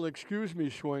was a little excuse me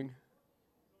swing.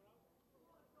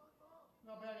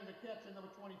 Now batting the catcher, number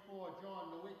 24, John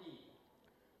Nowicki.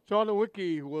 John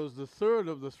Nowicki was the third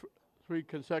of the 3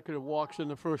 consecutive walks in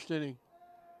the first inning.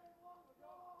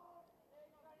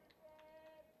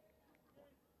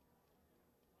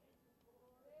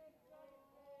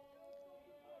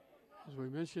 As we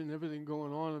mentioned, everything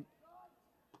going on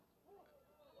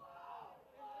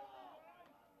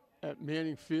at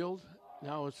Manning Field.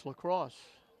 Now it's lacrosse.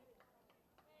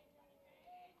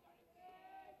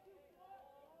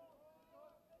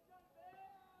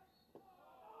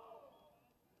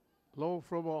 Low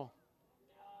for a ball.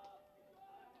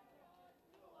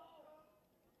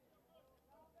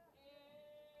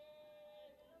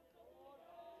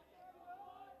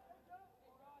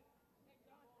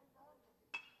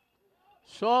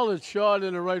 Solid shot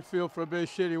in the right field for a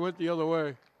base hit. He went the other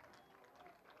way.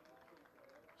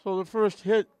 So the first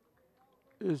hit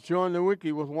is John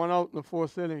Nowicki with 1 out in the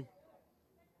 4th inning.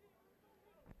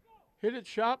 Hit it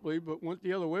sharply, but went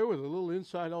the other way with a little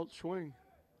inside-out swing.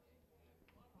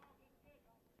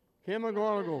 Cam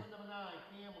McGonigal,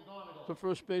 the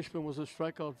first baseman, was a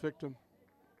strikeout victim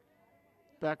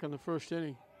back in the first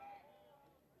inning.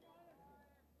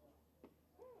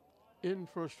 In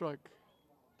for a strike.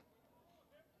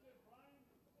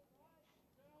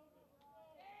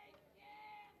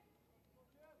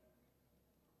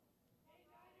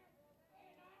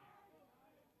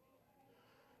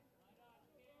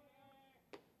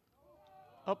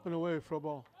 Up and away for a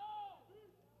ball.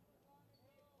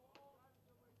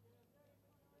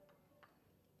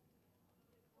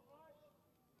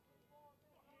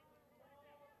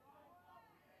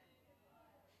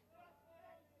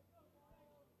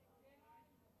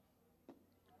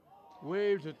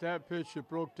 Waved at that pitch, it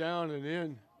broke down and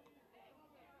in.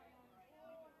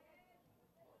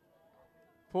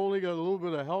 Foley got a little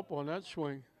bit of help on that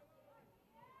swing.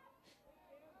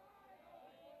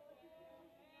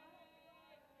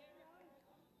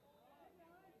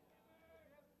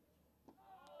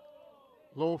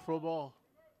 Low for a ball.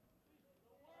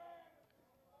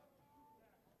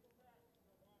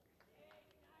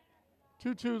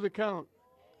 Two the count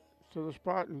to the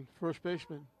Spartan first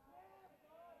baseman.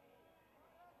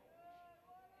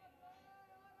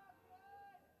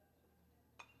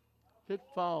 Hit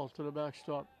foul to the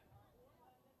backstop.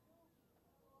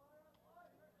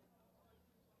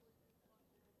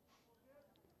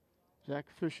 Zach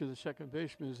Fisher, the second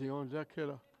baseman, is the on-deck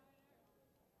hitter.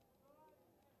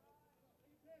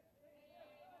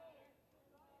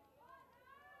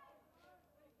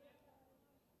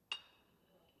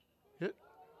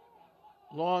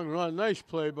 Long run, nice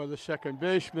play by the second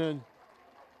baseman.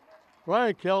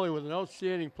 Ryan Kelly with an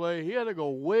outstanding play. He had to go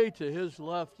way to his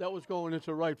left. That was going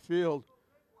into right field.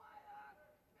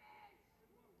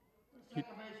 Second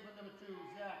baseman number 2,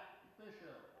 Zach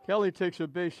Fisher. Kelly takes a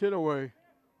base hit away.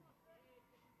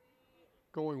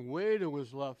 Going way to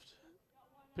his left.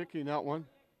 Picking that one.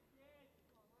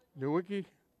 Nowicki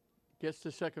gets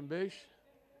to second base.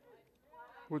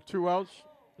 With 2 outs,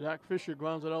 Zach Fisher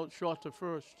grounds it out short to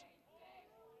first.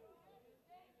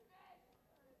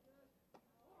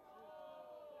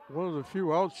 One of the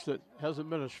few outs that hasn't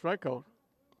been a strikeout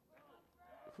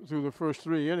through the first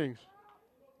 3 innings.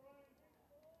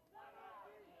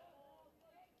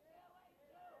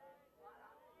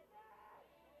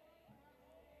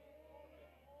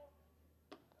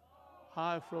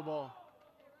 High for a ball.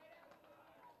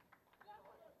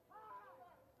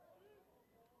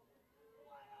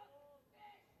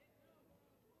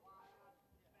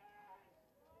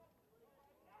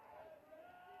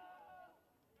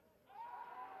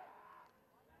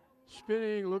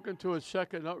 Spinning, looking to his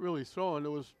second, not really throwing.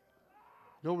 There was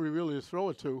nobody really to throw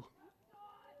it to.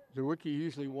 Nowicki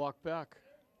usually walked back.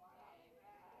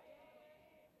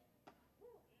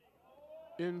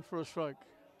 In for a strike.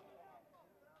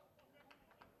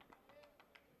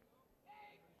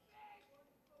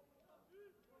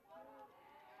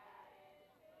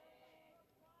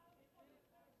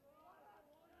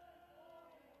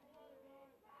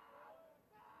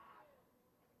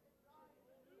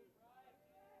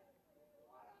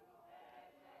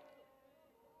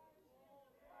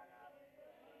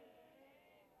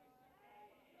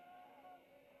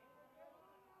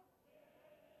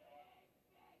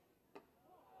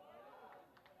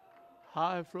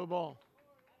 High for a ball.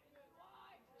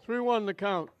 3-1 the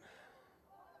count.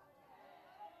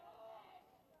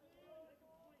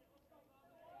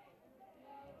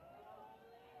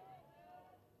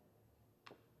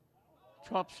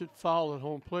 Chops it foul at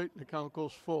home plate, and the count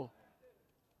goes full.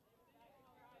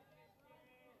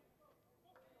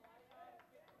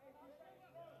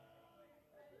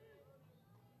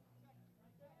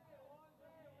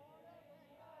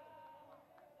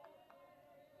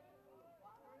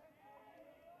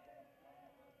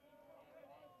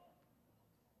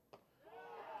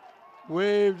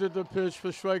 Waved at the pitch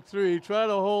for strike 3. Tried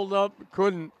to hold up,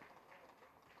 couldn't.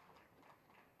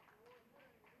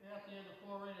 At the end of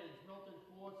 4 innings, Milton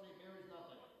 4, St. Mary's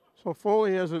nothing. So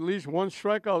Foley has at least 1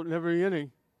 strikeout in every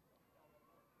inning.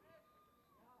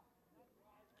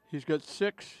 He's got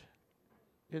 6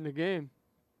 in the game.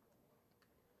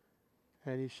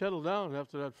 And he settled down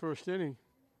after that first inning.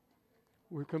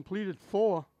 We completed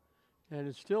 4, and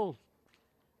it's still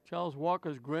Charles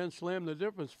Walker's grand slam the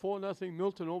difference. 4-0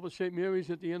 Milton over St. Mary's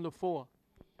at the end of 4.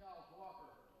 Charles Walker.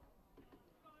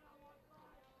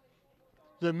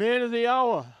 The man of the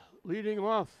hour leading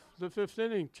off the 5th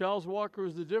inning. Charles Walker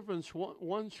is the difference.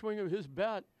 One swing of his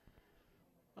bat,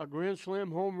 a grand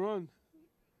slam home run.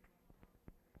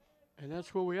 And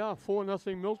that's where we are,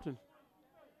 4-0 Milton.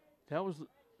 That was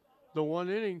the 1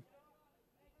 inning.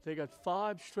 They got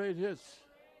 5 straight hits.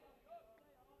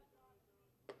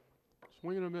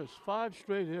 Swing and a miss, 5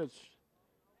 straight hits.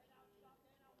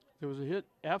 There was a hit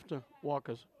after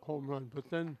Walker's home run, but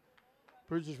then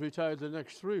Bridges retired the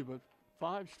next 3. But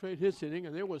 5 straight hits inning,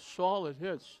 and they were solid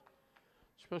hits,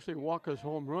 especially Walker's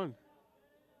home run.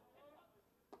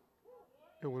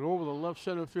 It went over the left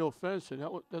center field fence, and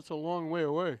that's a long way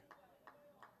away.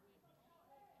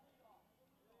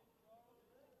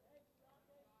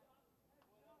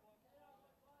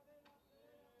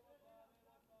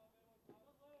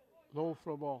 Low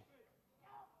for a ball.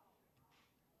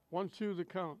 1-2 the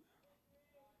count.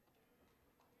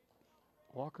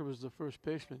 Walker was the first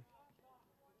baseman.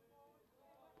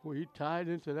 Boy, he tied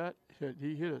into that hit.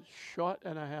 He hit a shot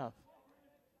and a half.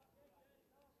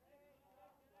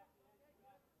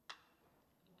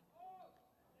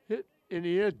 Hit in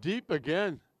the air deep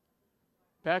again.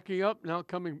 Backing up, now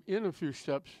coming in a few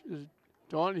steps is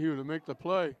Donahue to make the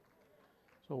play.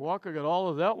 So Walker got all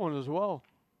of that one as well.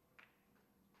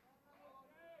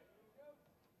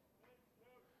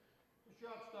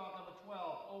 Shortstop number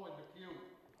 12, Owen McHugh.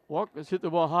 Walker's hit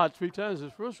the ball hard 3 times.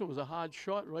 His first one was a hard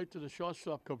shot right to the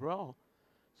shortstop, Cabral.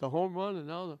 The home run, and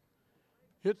now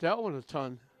hit that one a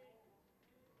ton.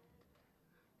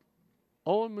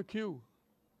 Owen McHugh.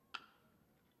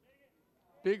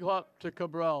 Big hop to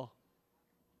Cabral.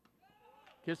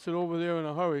 Gets it over there in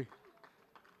a hurry.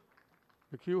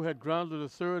 McHugh had grounded to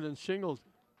third and singled.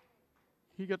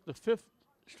 He got the 5th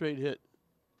straight hit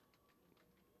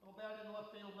Go back in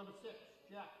left field number 6,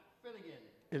 Jack Finnegan.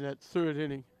 in that 3rd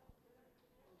inning.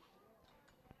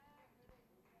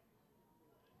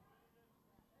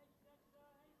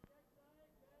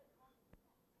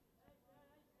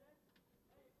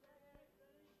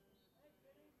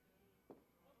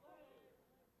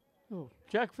 Oh,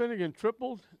 Jack Finnegan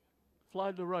tripled,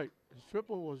 fly to right. His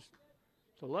triple was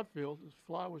to left field. His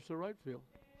fly was to right field.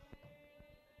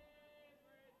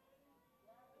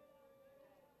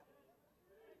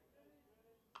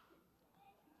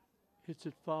 Hits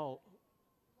it foul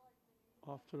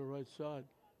off to the right side.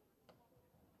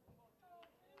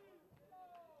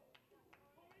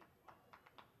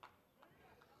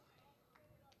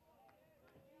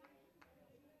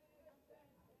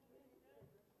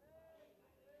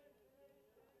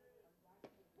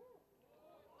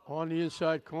 On the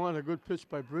inside corner, good pitch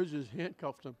by Bridges,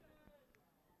 handcuffed him.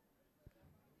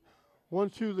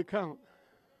 1-2 the count.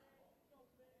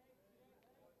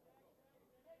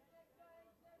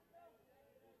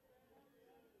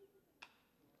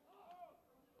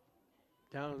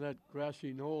 Down that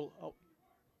grassy knoll out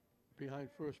behind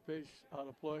first base, out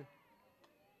of play.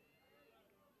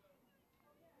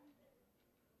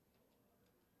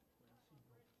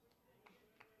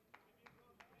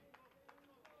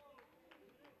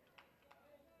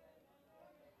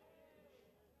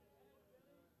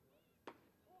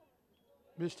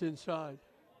 Missed inside.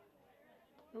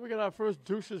 And we got our first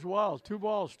deuces wild. 2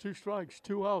 balls, 2 strikes,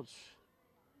 2 outs.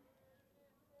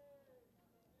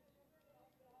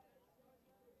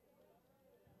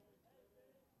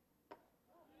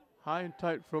 High and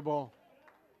tight for a ball.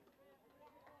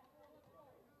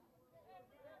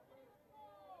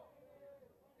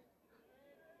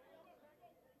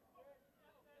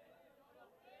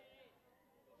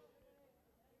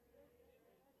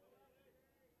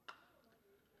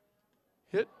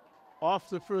 Hit off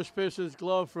the first baseman's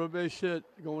glove for a base hit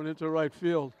going into right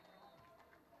field.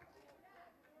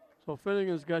 So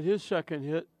Finnegan's got his second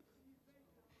hit.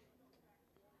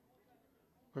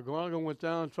 McGonigal went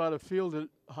down, tried to field it.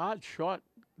 Hard shot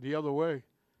the other way.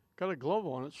 Got a glove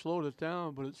on it, slowed it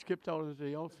down, but it skipped out into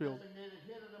the outfield. Designated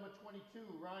hitter number 22,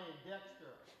 Ryan Dexter.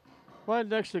 Ryan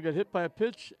Dexter got hit by a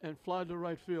pitch and fly to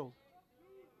right field.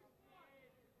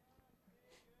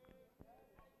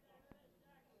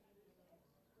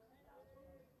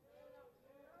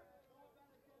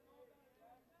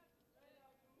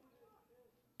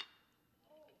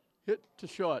 Hit to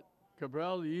short.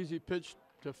 Cabral, the easy pitch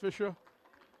to Fisher.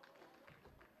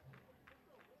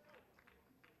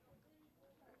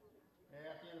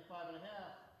 At the end of 5 1/2,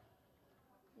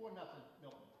 4-0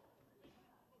 Milton.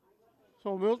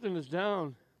 So Milton is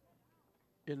down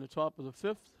in the top of the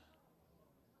 5th.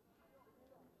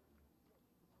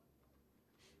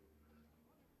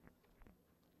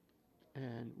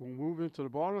 And we'll move into the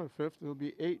bottom of the 5th. It'll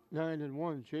be 8, 9, and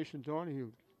 1. Jason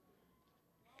Donahue.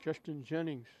 Justin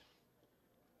Jennings.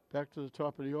 Back to the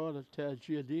top of the order. Tad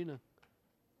Giardina.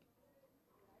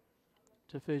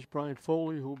 To face Brian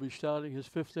Foley, who will be starting his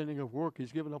 5th inning of work.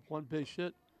 He's given up 1 base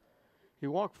hit. He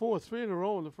walked 4, 3 in a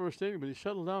row in the first inning, but he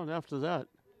settled down after that.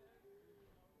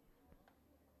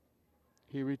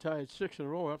 He retired 6 in a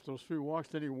row after those 3 walks.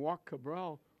 Then he walked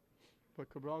Cabral, but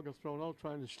Cabral got thrown out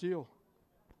trying to steal.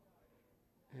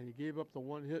 And he gave up the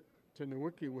 1 hit to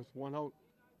Nowicki with 1 out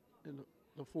in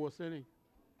the 4th inning.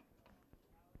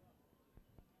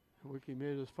 Nowicki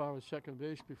made it as far as second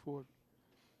base before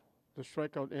the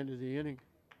strikeout ended the inning.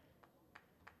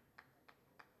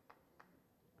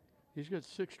 He's got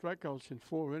 6 strikeouts in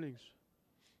 4 innings.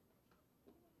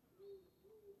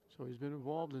 So he's been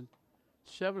involved in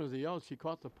 7 of the outs. He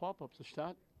caught the pop-up to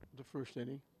start the first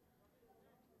inning.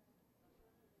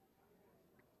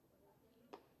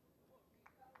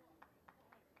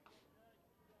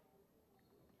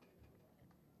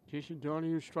 Jason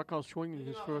Donahue struck out swinging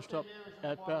his first up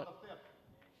at bat.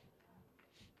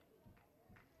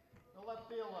 The left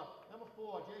fielder, number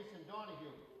 4, Jason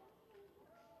Donahue.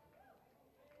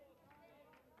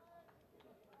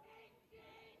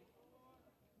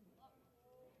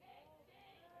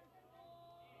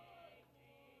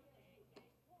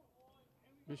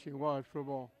 Missing wide for a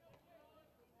ball.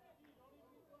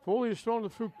 Foley has thrown a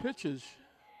few pitches.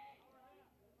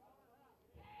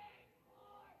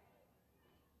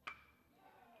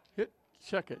 Hit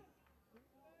second.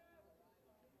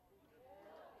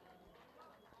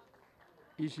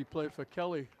 Easy play for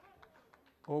Kelly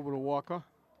over to Walker.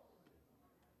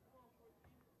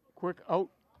 Quick out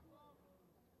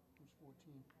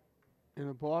in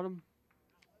the bottom.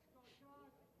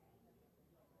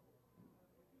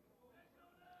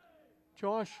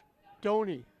 Josh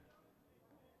Doney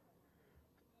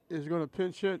is going to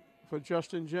pinch hit for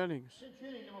Justin Jennings. Pinch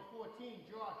hitting number 14,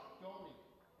 Josh Doney.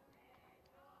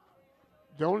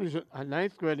 Doney's a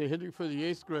 9th grader hitting for the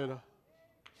 8th grader.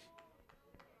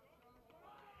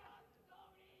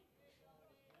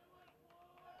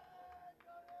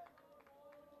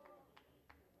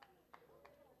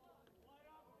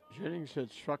 Jennings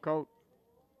had struck out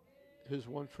his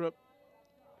one trip,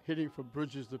 hitting for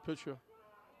Bridges, the pitcher.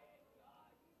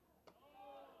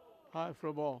 High for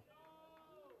a ball.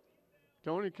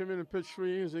 Tony came in and pitched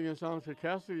 3 innings against Arlington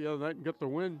Cassidy the other night and got the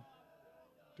win.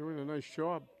 Doing a nice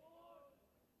job.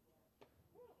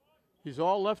 He's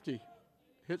all lefty.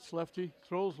 Hits lefty,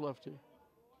 throws lefty.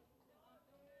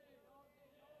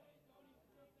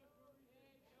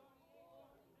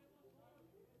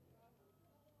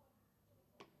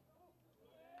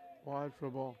 Wide for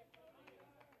a ball.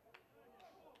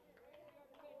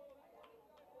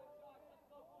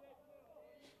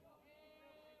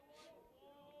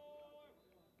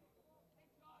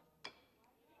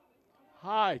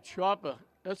 High chopper.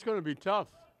 That's going to be tough.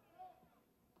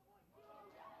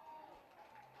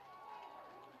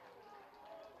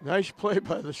 Nice play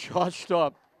by the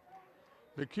shortstop.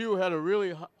 McHugh had a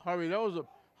really hurry. That was a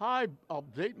high, I'll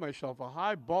date myself, a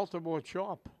high Baltimore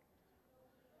chop.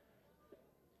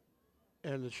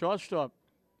 And the shortstop,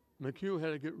 McHugh, had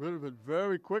to get rid of it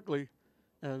very quickly.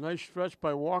 And a nice stretch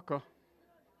by Walker.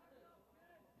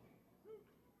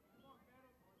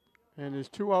 And there's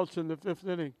 2 outs in the 5th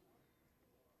inning.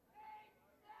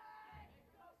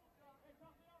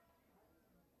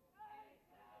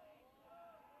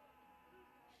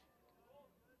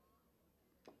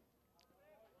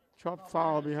 Chop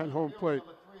foul behind home plate.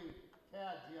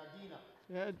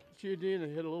 Tad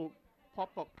Giardina hit a little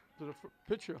pop-up to the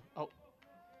pitcher out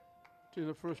to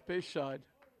the first base side.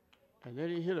 And then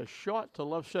he hit a shot to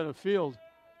left center field.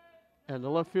 And the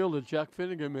left fielder, Jack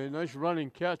Finnegan, made a nice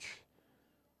running catch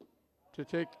to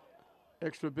take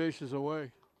extra bases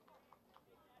away.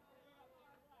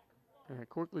 And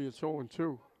quickly it's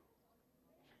 0-2.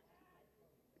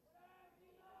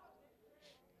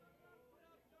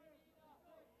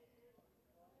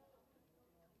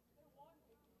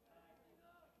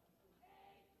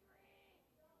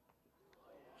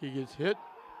 He gets hit.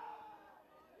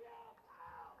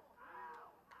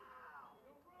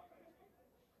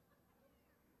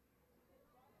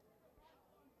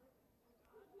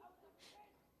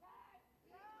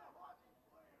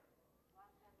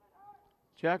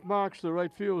 Jack Marks, the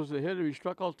right fielder, is the hitter. He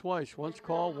struck out twice. Once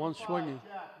called, once swinging.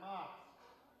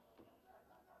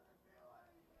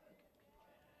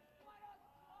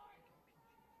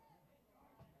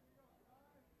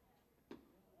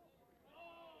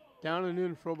 Down and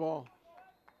in for a ball.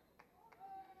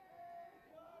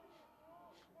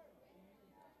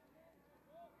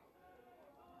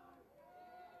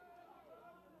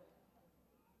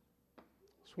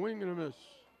 Swing and a miss.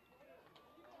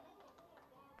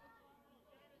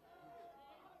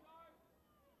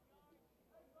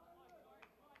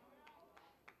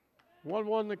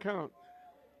 One the count.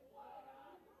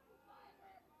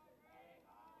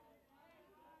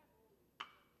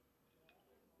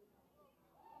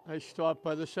 Nice stop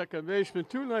by the second baseman.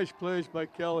 2 nice plays by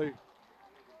Kelly.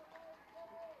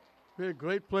 He had a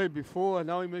great play before, and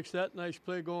now he makes that nice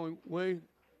play going way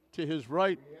to his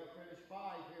right. We have finished 5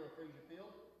 here at Fraser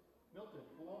Field. Milton,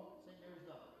 4, St. Mary's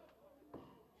nothing.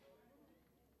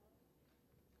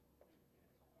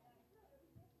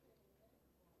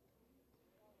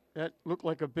 That looked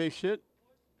like a base hit.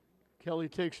 Kelly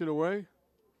takes it away.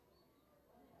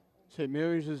 St.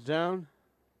 Mary's is down.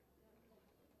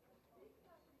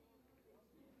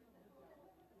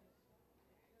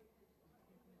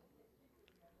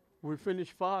 We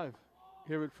finished 5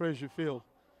 here at Fraser Field.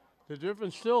 The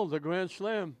difference still, the grand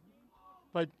slam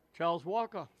by Charles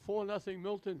Walker. 4-0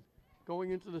 Milton going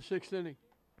into the 6th inning.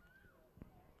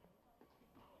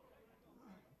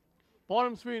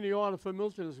 Bottom 3 in the order for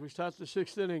Milton as we start the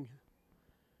 6th inning.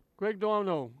 Greg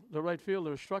Domino, the right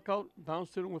fielder, struck out,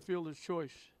 bounced it in with fielder's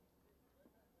choice.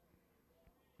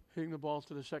 Hitting the ball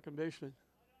to the second baseman.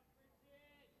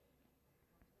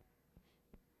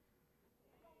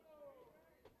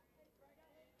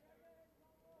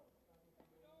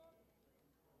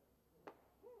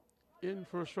 In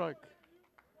for a strike.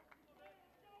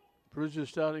 Bridges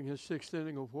starting his 6th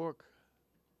inning of work.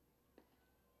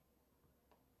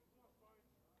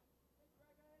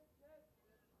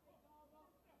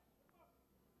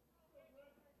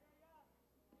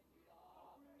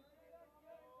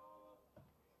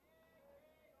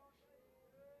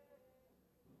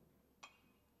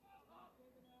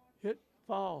 Hit,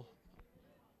 foul.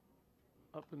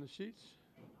 Up in the seats.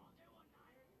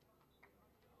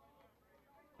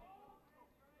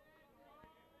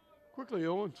 Quickly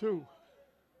 0-2.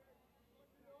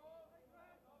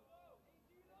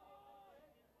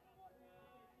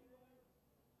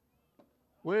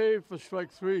 Wave for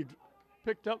strike 3.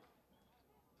 Picked up.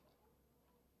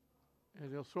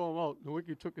 And they'll throw him out.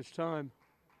 Nowicki took his time,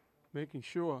 making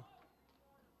sure.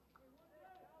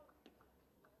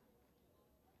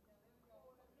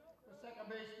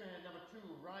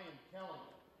 Ryan Kelly.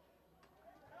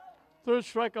 Third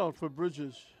strikeout for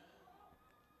Bridges.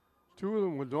 Two of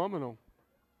them were domino.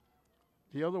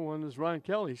 The other one is Ryan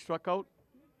Kelly. Struck out,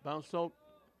 bounced out,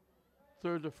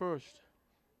 third to first.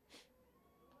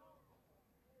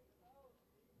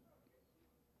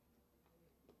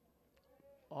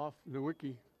 Off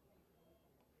Nowicki.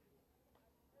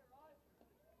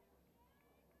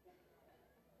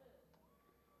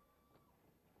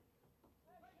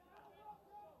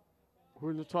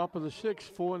 We're in the top of the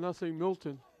sixth, 4-0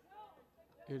 Milton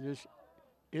in this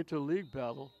interleague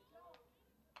battle.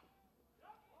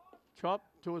 Chop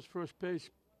towards first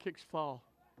base, kicks foul.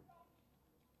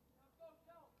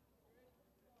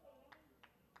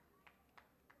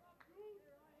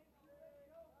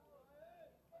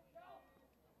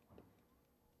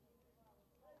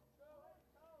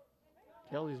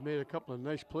 Kelly's made a couple of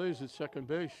nice plays at second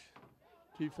base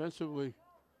defensively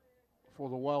for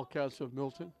the Wildcats of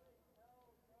Milton.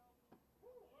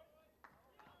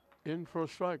 In for a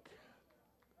strike.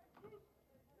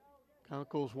 Count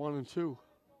goes 1-2.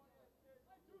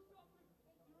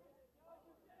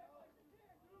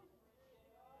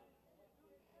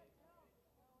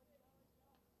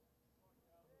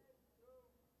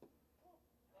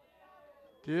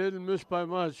 Didn't miss by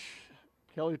much.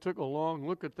 Kelly took a long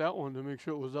look at that one to make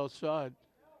sure it was outside.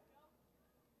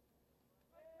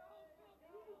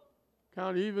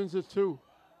 Count evens at 2.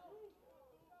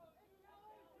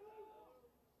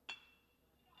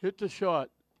 Hit the shot.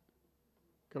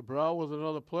 Cabral with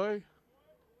another play.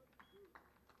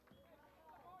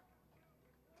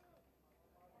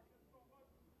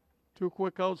 Two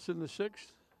quick outs in the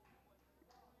sixth.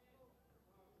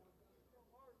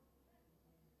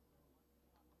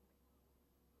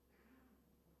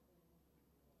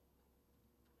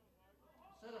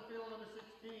 Center field number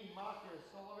 16, Marcus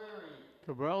Oliveri.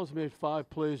 Cabral's made 5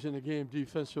 plays in the game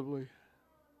defensively.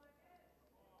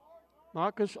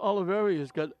 Marcus Oliveri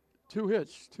has got 2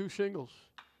 hits, 2 singles,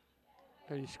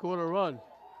 and he scored a run.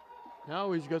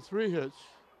 Now he's got 3 hits.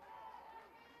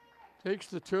 Takes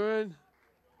the turn.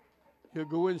 He'll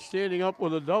go in standing up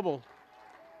with a double.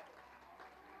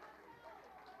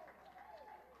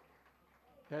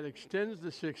 That extends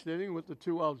the 6th inning with the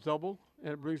 2-out double,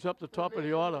 and it brings up the top of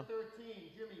the order. 13,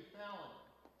 Jimmy Fallon.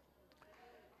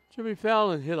 Jimmy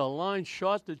Fallon hit a line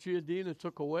shot that Giardina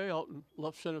took away out in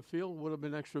left center field. Would have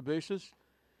been extra bases.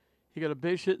 He got a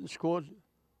base hit and scored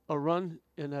a run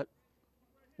in that,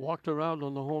 walked around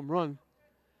on the home run.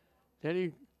 Then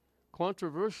he,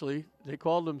 controversially, they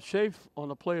called him safe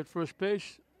on a play at first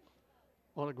base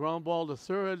on a ground ball to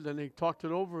third. Then they talked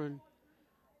it over and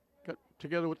got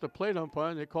together with the plate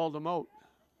umpire, and they called him out.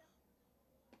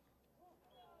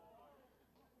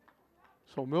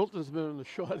 So Milton's been on the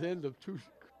short end of two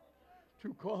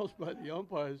calls by the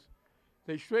umpires.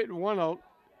 They straightened one out.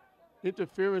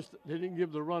 Interference, they didn't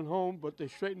give the run home, but they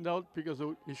straightened out because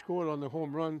he scored on the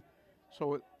home run,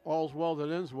 so it all's well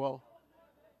that ends well.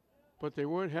 But they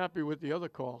weren't happy with the other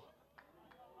call.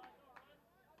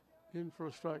 In for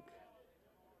a strike.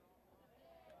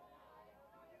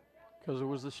 Because it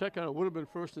was the second, it would have been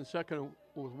first and second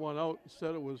with 1 out.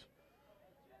 Instead it was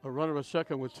a runner at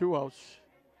second with 2 outs,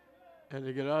 and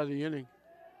they get out of the inning.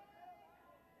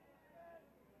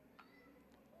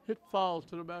 Hit foul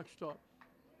to the backstop.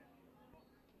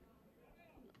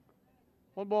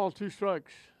 1 ball, 2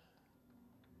 strikes.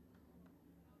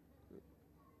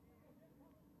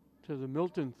 To the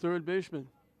Milton third baseman.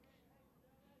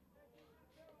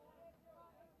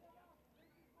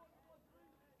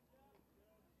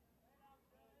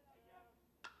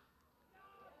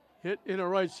 Hit in a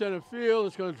right center field.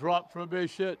 It's going to drop for a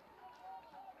base hit.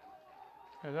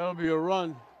 And that'll be a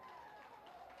run.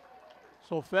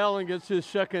 So Fallon gets his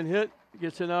second hit,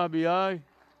 gets an RBI.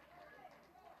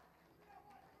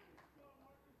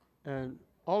 And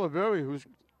Oliveri, who's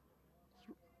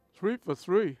 3 for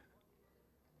 3,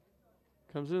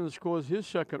 comes in and scores his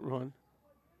second run.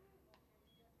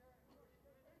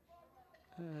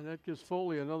 And that gives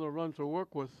Foley another run to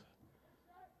work with,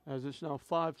 as it's now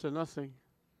 5-0.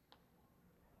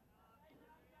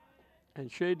 And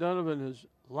Shea Donovan is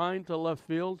lined to left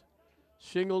field,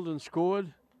 singled and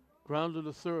scored, grounded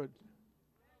to third.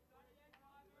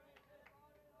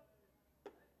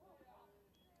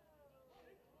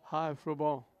 High for a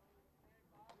ball.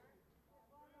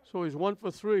 So he's 1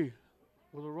 for 3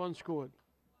 with a run scored.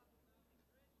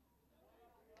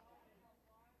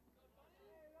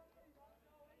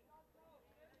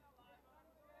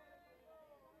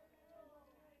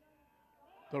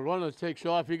 The runner takes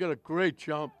off. He got a great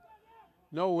jump.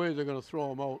 No way they're going to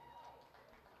throw him out.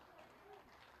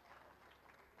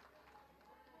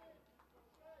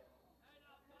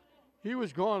 He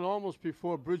was gone almost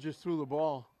before Bridges threw the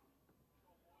ball.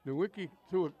 Nowicki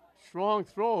threw a strong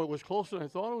throw. It was closer than I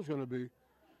thought it was going to be.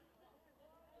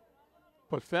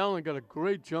 But Fallon got a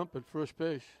great jump at first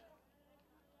base.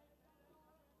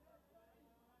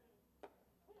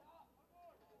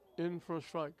 In for a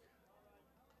strike.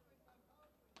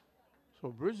 So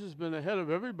Bridges has been ahead of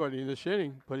everybody in this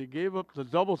inning, but he gave up the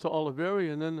double to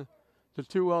Oliveri and then the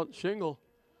two-out single.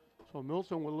 So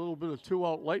Milton with a little bit of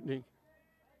two-out lightning.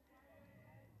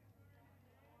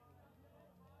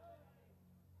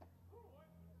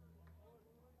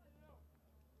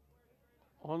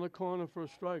 On the corner for a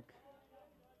strike.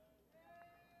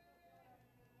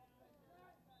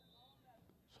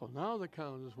 So now the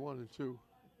count is 1-2.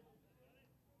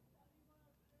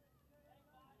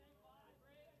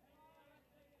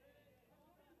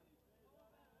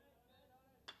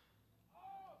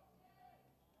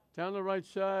 Down the right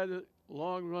side,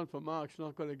 long run for Marks.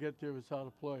 Not going to get there. It's out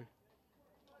of play.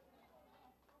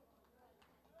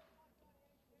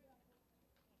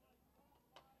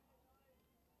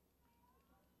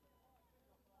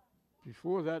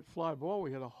 Before that fly ball,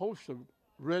 we had a host of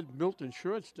red Milton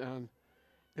shirts down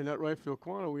in that right field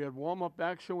corner. We had warm-up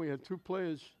action. We had two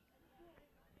players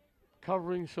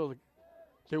covering so that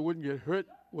they wouldn't get hurt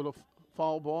with a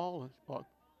foul ball.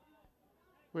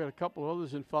 We had a couple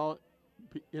others in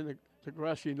the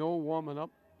grassy knoll warming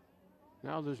up.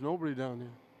 Now there's nobody down there.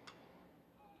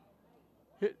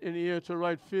 Hit in the air to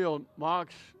right field.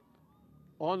 Marks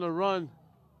on the run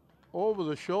over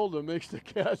the shoulder makes the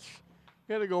catch.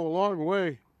 He had to go a long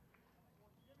way.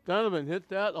 Donovan hit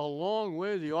that a long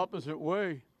way the opposite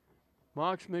way.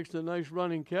 Marks makes a nice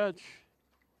running catch.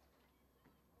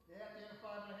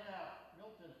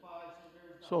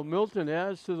 So Milton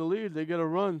adds to the lead. They get a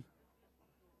run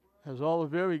as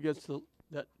Oliveri gets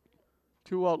that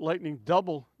two-out lightning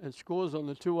double and scores on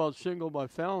the two-out single by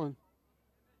Fallon.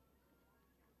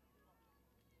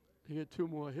 They get two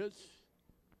more hits.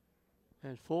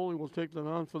 And Foley will take them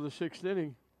on for the sixth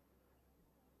inning.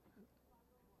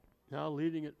 Now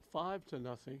leading it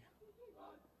 5-0.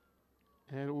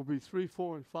 And it will be 3,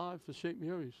 4, and 5 for St.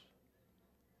 Mary's.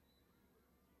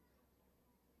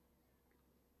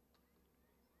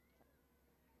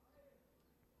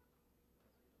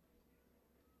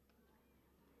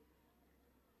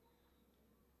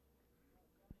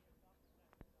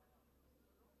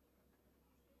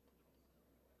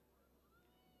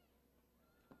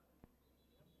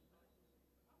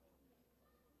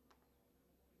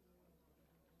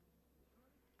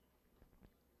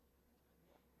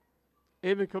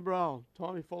 Avon Cabral,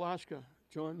 Tommy Falaska,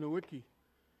 John Nowicki,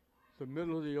 the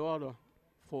middle of the order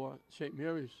for St.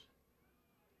 Mary's.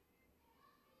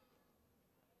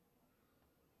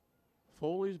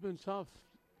 Foley's been tough.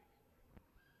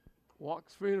 Walked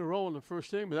 3 in a row in the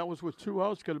first inning, but that was with 2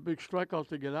 outs, got a big strikeout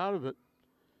to get out of it.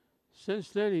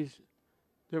 Since then,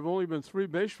 there have only been 3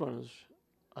 base runners.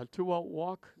 A 2-out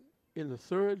walk in the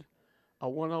third, a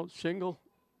 1-out single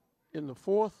in the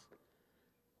fourth,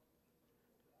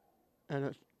 and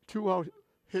a 2-out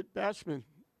hit batsman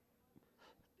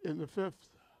in the fifth.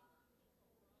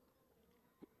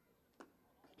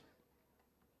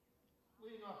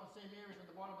 Leading off for St. Mary's at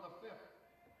the bottom of the fifth.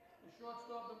 The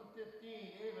shortstop number 15,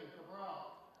 Avon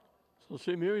Cabral. So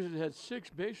St. Mary's has had 6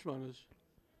 base runners.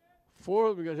 4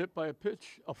 of them got hit by a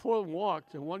pitch. 4 of them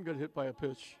walked, and 1 got hit by a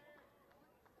pitch.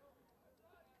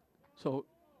 So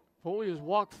Foley has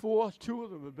walked 4. 2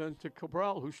 of them have been to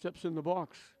Cabral, who steps in the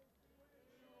box.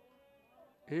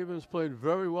 Avon's played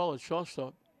very well at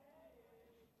shortstop.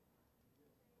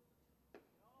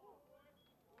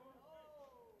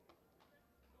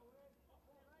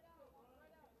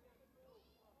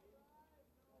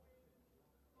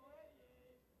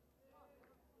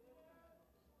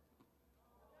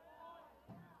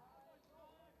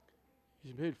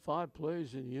 He's made 5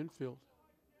 plays in the infield.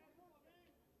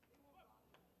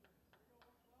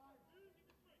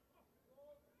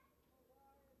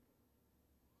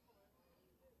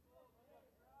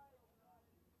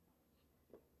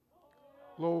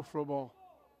 Low for a ball.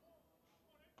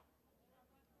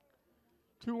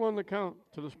 2 on the count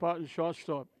to the Spartan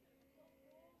shortstop.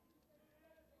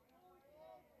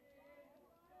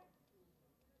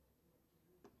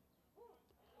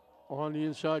 On the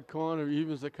inside corner,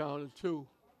 evens the count at 2.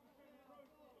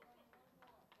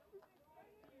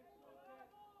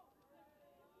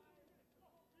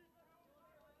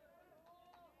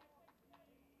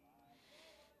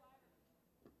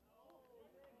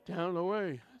 Down the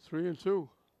way, 3-2.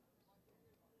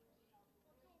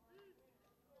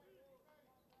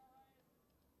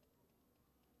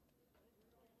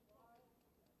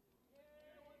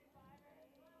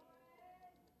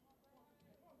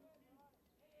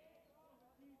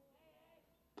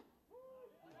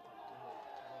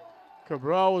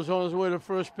 Cabral was on his way to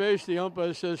first base. The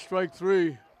umpire says strike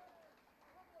three.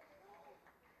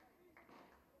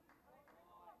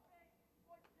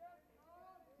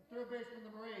 Third baseman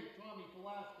number 8, Tommy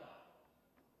Velasco.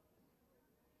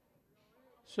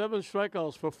 7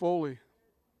 strikeouts for Foley.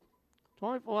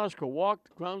 Tommy Velasco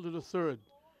walked, grounded to third.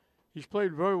 He's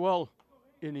played very well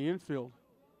in the infield.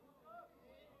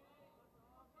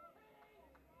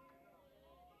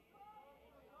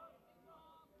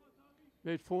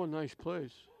 Made 4 nice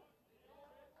plays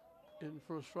in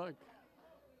first strike.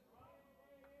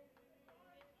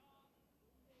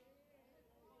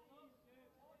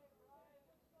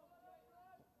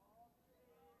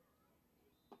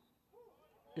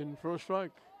 In first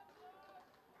strike.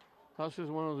 Huss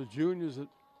is one of the juniors that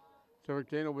Derek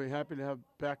Dana will be happy to have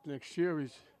back next year.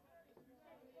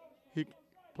 He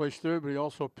plays third, but he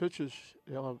also pitches.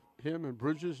 They'll have him and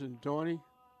Bridges and Donnie.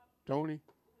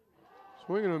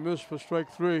 Swing and a miss for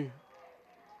strike 3.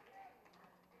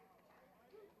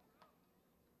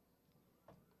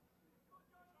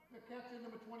 The catcher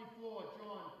number 24,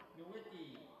 John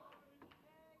Nowicki.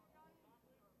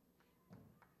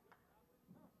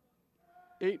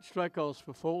 8 strikeouts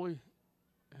for Foley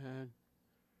and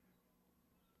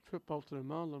trip out to the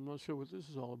mound. I'm not sure what this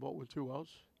is all about with 2 outs.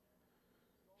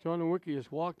 John Nowicki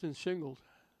has walked and singled.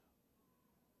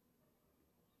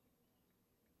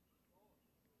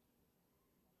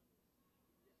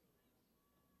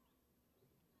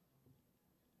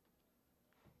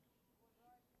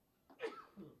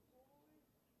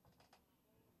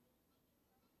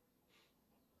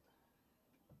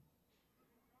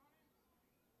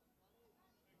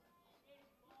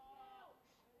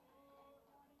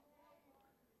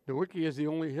 Nowicki is the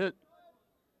only hit.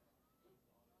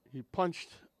 He punched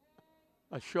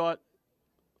a shot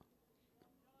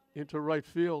into right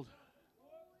field.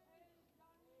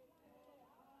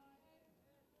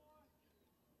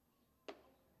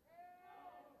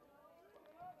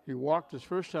 He walked his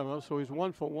first time out, so he's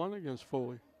 1 for 1 against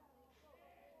Foley.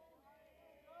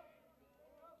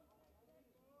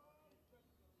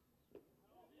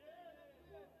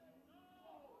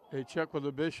 They checked with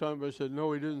the base umpire, said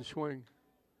no, he didn't swing.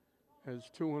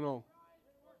 It's 2-0.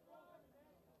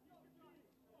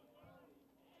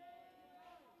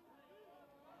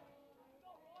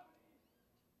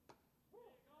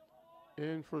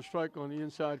 In for a strike on the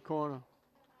inside corner.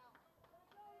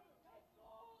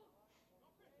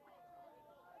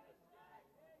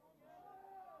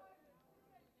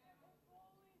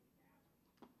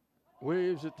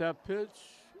 Waves at that pitch,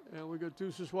 and we got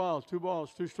Deuces Wild. 2 balls,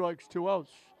 2 strikes, 2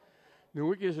 outs.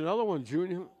 Nowicki is another one,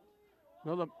 junior,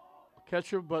 another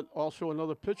catcher, but also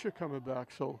another pitcher coming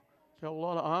back. So they have a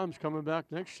lot of arms coming back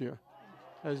next year.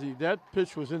 That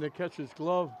pitch was in the catcher's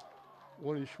glove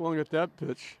when he swung at that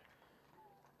pitch.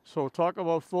 So talk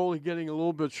about Foley getting a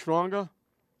little bit stronger.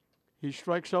 He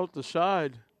strikes out the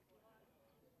side.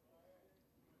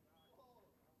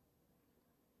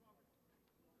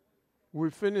 We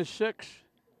finished 6.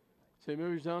 St.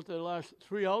 Mary's down to the last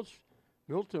 3 outs.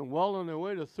 Milton well on their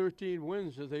way to 13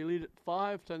 wins as they lead it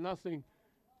 5-0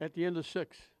 at the end of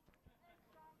 6.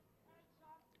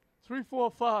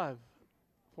 3-4-5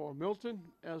 for Milton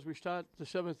as we start the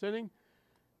 7th inning.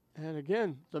 And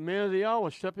again, the man of the hour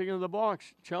stepping into the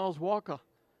box, Charles Walker,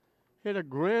 hit a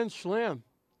grand slam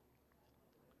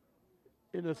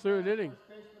in the 3rd inning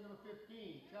Baseman number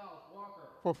 15, Charles Walker.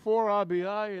 for 4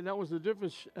 RBI, and that was the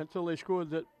difference until they scored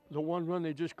the 1 run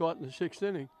they just got in the 6th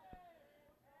inning.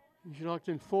 He's knocked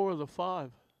in 4 of the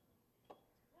 5.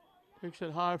 Takes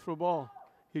it high for a ball.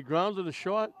 He grounded a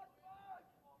shot,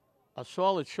 a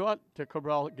solid shot to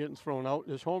Cabral getting thrown out.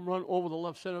 His home run over the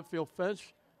left center field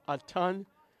fence, a ton.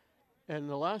 And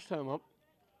the last time up,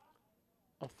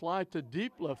 a fly to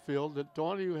deep left field that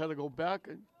Donahue had to go back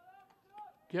and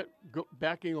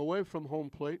backing away from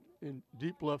home plate in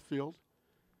deep left field.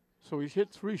 So he's hit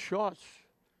 3 shots,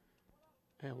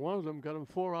 and one of them got him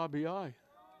 4 RBI.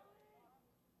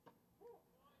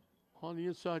 On the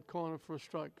inside corner for a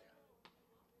strike.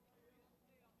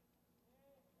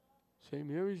 St.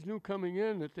 Mary's knew coming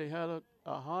in that they had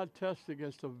a hard test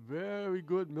against a very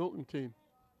good Milton team.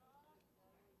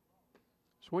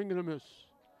 Swing and a miss.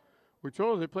 We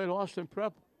told them they played Austin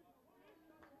Prep.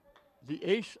 The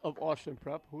ace of Austin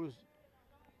Prep, who is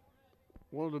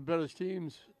one of the better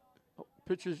teams,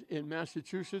 pitchers in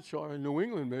Massachusetts or in New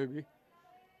England maybe,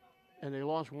 and they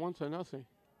lost 1-0.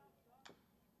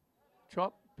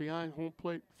 Chop behind home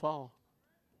plate, foul.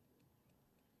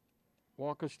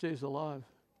 Walker stays alive.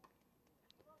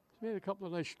 He's made a couple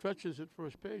of nice stretches at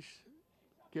first base,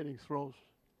 getting throws.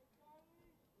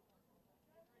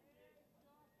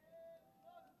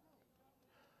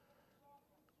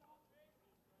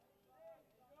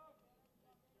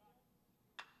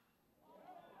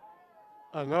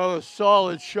 Another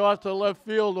solid shot to left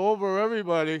field over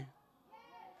everybody.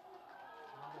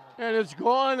 And it's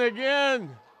gone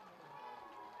again.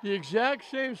 The exact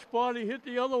same spot he hit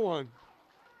the other one.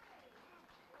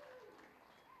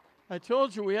 I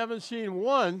told you we haven't seen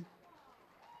one.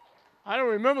 I don't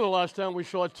remember the last time we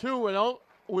saw two, and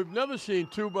we've never seen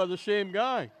two by the same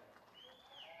guy.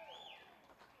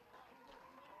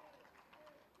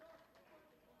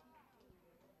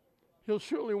 He'll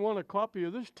certainly want a copy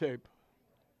of this tape.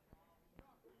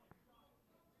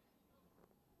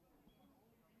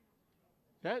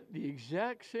 The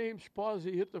exact same spot as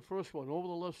he hit the first one, over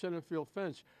the left center field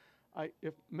fence.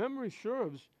 If memory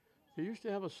serves, they used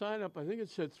to have a sign up, I think it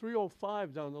said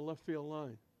 305 down the left field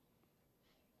line.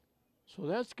 So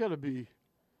that's got to be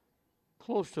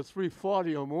close to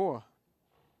 340 or more.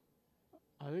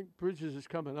 I think Bridges is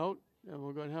coming out, and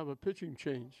we're going to have a pitching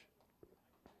change.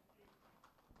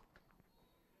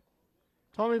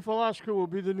 Tommy Velasco will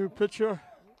be the new pitcher.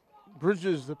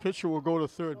 Bridges, the pitcher, will go to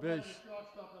third base.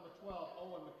 Shortstop number 12,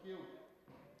 Owen McHugh.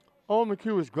 Owen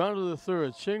McHugh is grounded to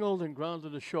third, singled and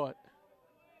grounded to short.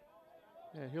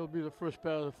 And he'll be the first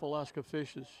batter that Velasco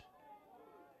faces.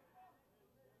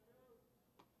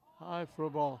 High for a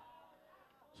ball.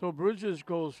 So Bridges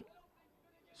goes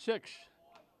 6.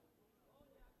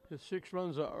 His 6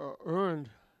 runs are earned.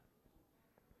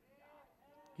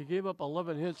 He gave up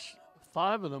 11 hits,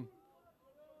 5 of them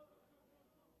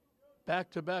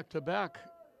back to back to back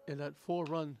in that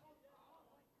 4-run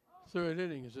third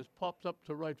inning as it popped up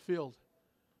to right field.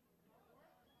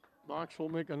 Marks will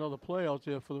make another play out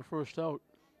there for the first out.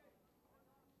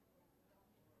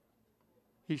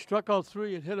 He struck out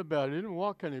 3 and hit a batter. He didn't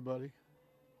walk anybody.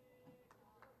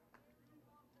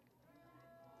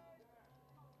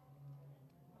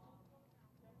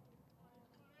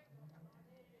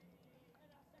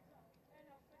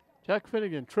 Jack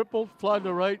Finnegan tripled, fly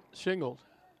to right, singled.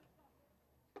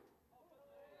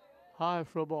 High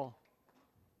for a ball.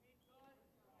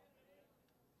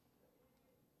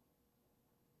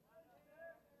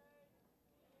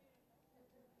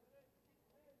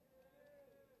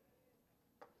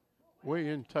 Way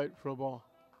in tight for a ball.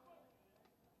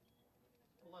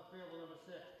 Left fielder number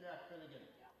 6, Jack Finnegan.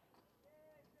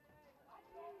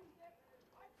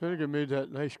 Finnegan made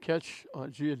that nice catch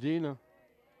on Giardina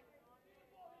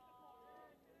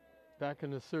back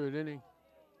in the third inning.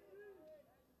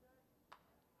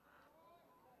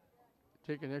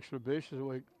 Taking extra bases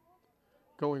away,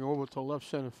 going over to left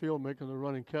center field, making the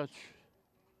running catch.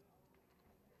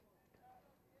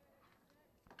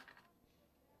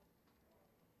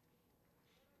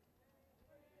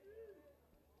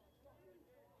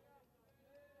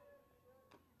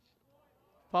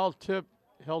 Foul tip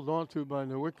held on to by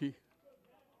Nowicki.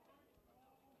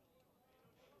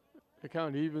 The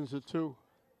count evens at 2.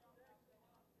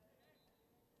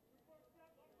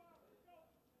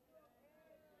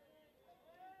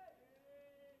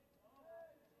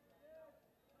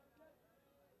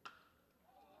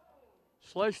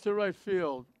 Slice to right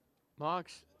field.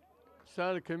 Marks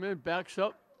started to come in, backs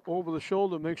up over the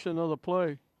shoulder, makes another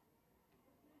play.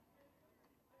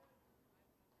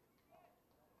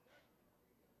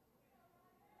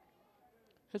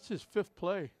 It's his 5th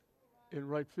play in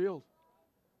right field.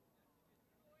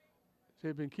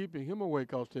 They've been keeping him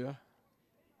awake out there.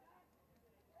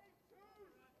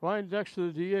 Ryan Dexter,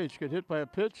 the DH, got hit by a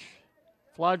pitch,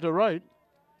 fly to right,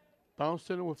 bounced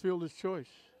into a fielder's choice.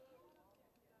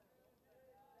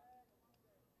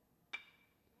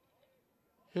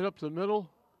 Hit up the middle.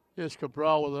 Here's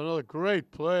Cabral with another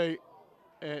great play,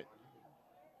 and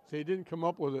they didn't come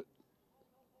up with it.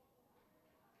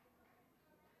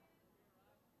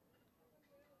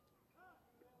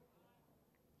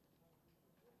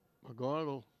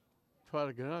 McGonigal try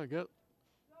to get out.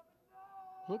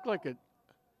 Looked like it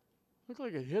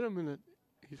hit him in the.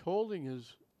 He's holding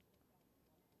his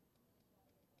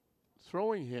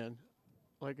throwing hand,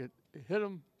 like it hit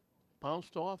him,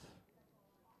 bounced off.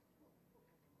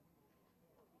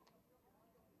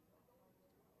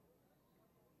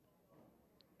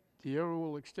 The error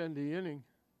will extend the inning.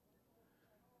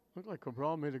 Looked like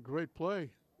Cabral made a great play.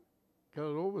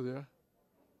 Got it over there.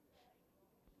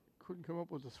 Couldn't come up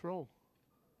with the throw.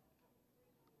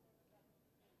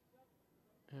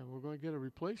 And we're going to get a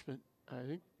replacement. I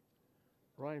think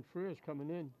Ryan Freer's coming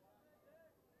in.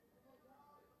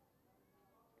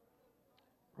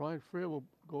 Ryan Freer will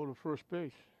go to first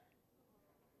base.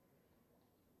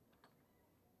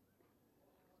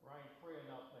 Ryan Freer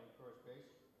now playing first base.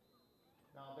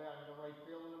 Now batting the right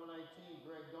fielder number 19,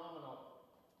 Greg Domino.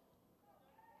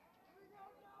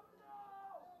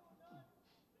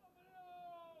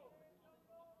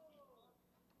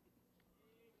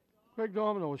 Craig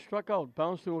Domino was struck out,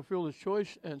 bounced to a fielder's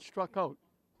choice, and struck out,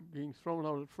 being thrown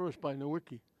out at first by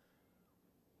Nowicki.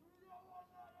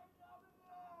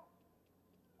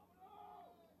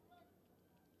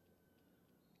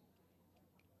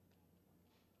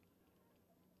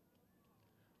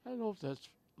 I don't know if that's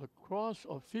lacrosse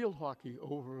or field hockey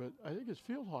over it. I think it's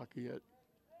field hockey at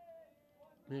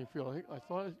Main I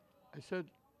thought I said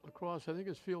lacrosse. I think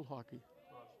it's field hockey.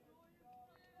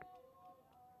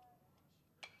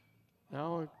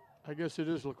 Now I guess it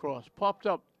is lacrosse. Popped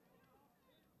up.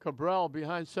 Cabral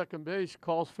behind second base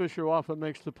calls Fisher off and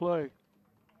makes the play.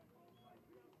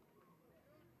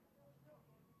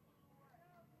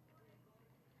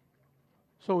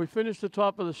 So we finished the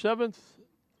top of the seventh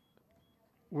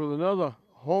with another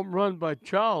home run by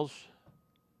Charles.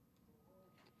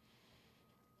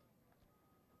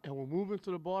 And we're moving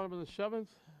to the bottom of the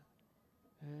seventh.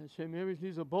 And St. Mary's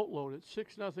needs a boatload. It's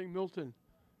 6-0 Milton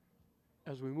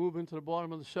as we move into the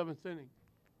bottom of the seventh inning.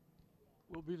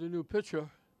 Will be the new pitcher.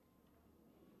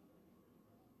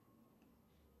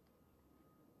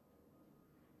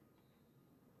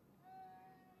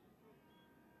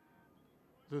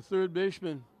 The third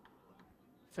baseman,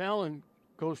 Fallon,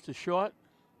 goes to short.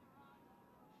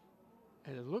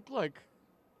 And it looked like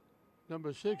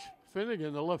number 6,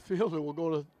 Finnegan, the left fielder, will go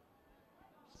to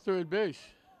third base.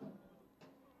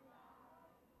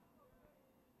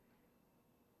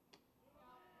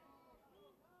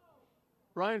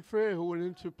 Ryan Frey, who went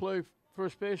in to play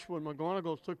first base when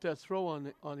McGonigal took that throw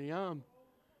on the arm,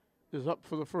 is up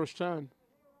for the first time.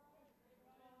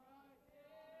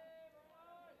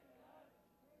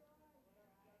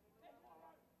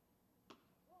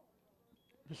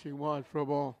 Missing wide for a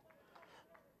ball.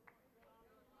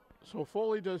 So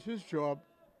Foley does his job.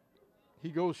 He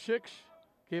goes 6,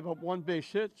 gave up 1 base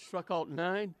hit, struck out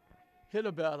 9, hit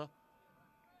a batter.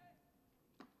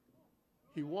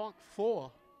 He walked 4,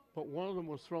 but one of them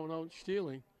was thrown out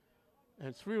stealing.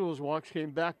 And 3 of those walks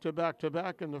came back to back to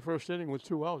back in the first inning with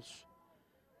 2 outs.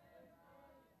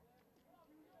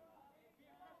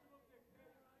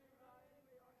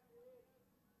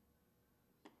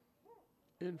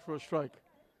 In for a strike.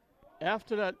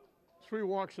 After that 3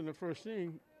 walks in the first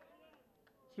inning,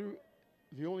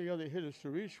 the only other hitters to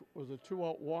reach was a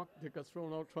 2-out walk that got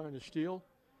thrown out trying to steal,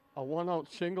 a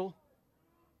 1-out single,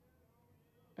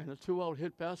 and a 2-out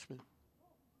hit batsman.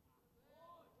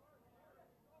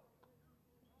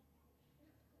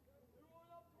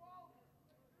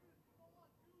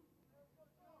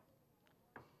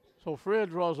 So Fred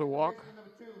draws a walk.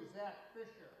 Number 2, Zach Fisher.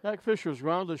 Zach Fisher's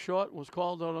grounded short and was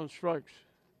called out on strikes.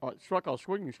 Struck out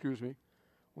swinging, excuse me,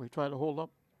 when he tried to hold up.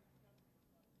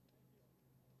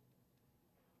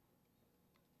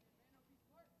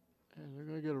 And they're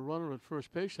going to get a runner at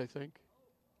first base, I think.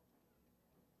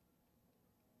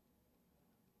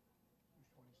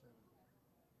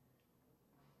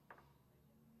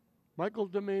 Michael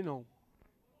Domino.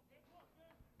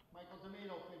 Michael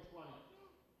Domino, pinch running.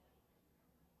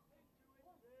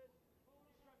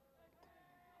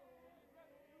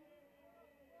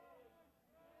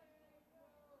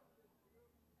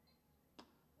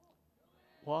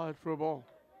 Wide for a ball.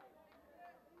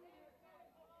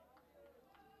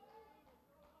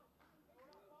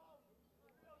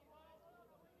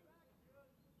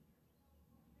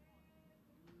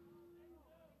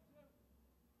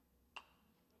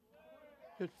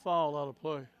 Hit foul out of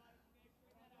play.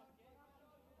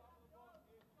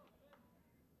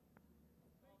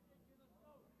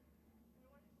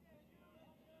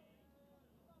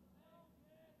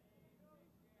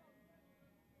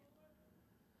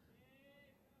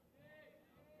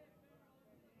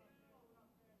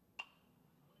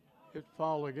 Hit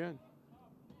foul again.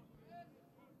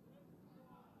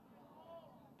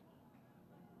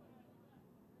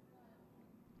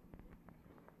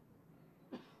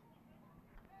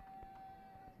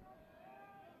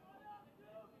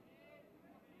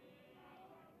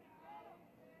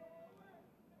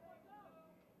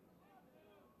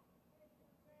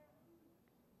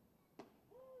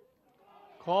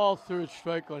 Call third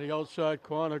strike on the outside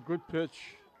corner. Good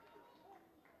pitch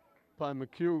by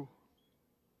McHugh.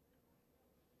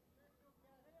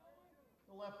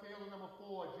 The left fielder, number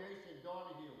 4, Jason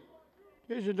Donahue.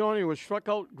 Jason Donahue was struck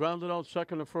out, grounded out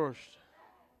second to first.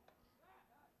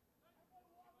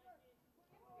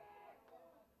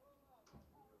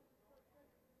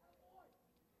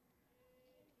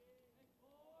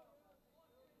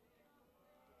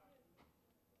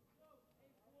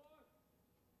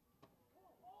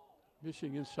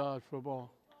 Missing inside for a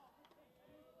ball.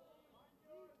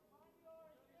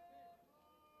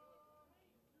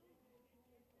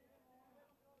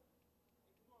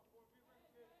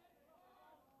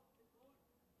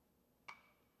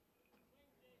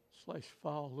 Slice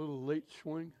foul, a little late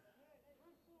swing.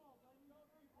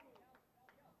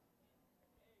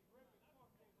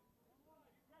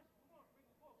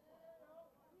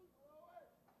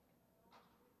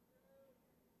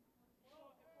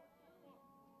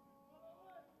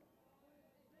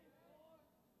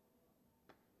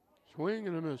 Swing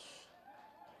and a miss.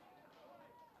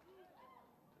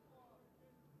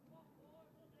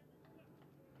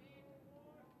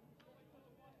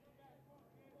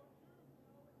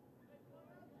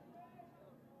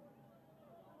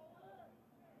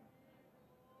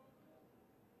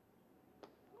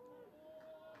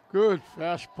 Good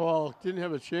fastball. Didn't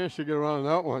have a chance to get around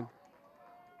that one.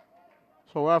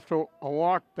 So after a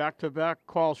walk, back-to-back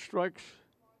call strikes.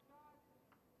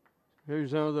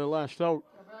 Here's down to their last out.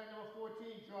 Back number 14,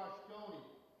 Josh Stoney.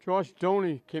 Josh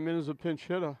Doney came in as a pinch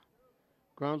hitter.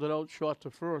 Grounded out short to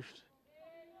first.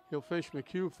 He'll face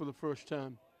McHugh for the first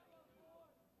time.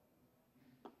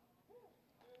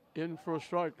 In for a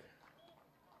strike.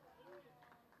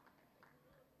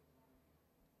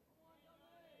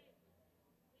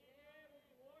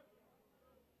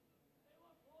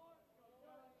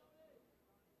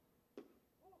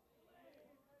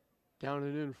 Down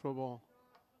and in for a ball.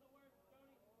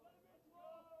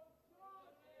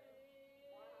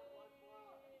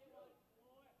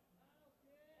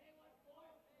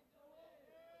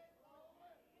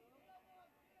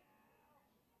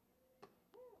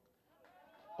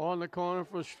 On the corner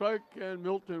for a strike, and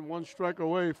Milton one strike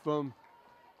away from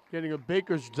getting a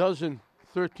baker's dozen,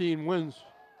 13 wins.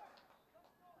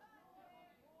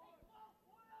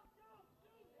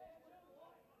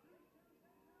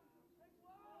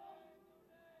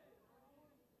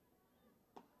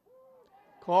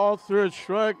 Call third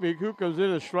strike. McHugh comes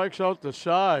in and strikes out the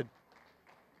side.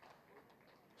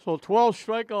 So 12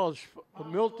 strikeouts for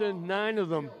Milton, 9 of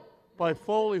them by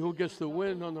Foley, who gets the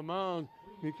win on the mound.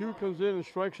 McHugh comes in and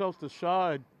strikes out the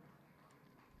side.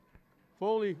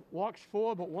 Foley walks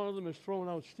 4, but one of them is thrown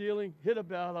out stealing. Hit a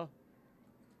batter.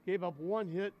 Gave up 1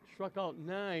 hit, struck out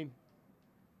 9,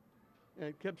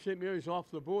 and kept St. Mary's off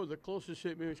the board. The closest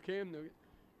St. Mary's came,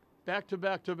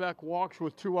 back-to-back-to-back walks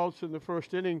with 2 outs in the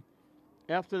first inning.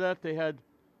 After that, they had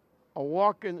a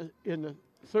walk in the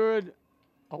third,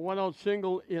 a 1-out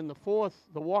single in the fourth.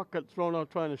 The walk got thrown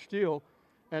out trying to steal,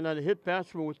 and then a hit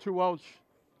batsman with 2 outs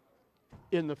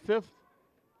in the fifth.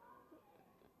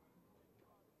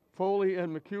 Foley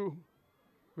and McHugh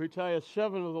retired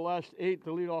 7 of the last 8.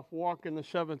 The leadoff walk in the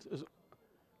 7th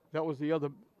that was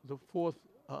the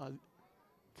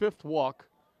fifth walk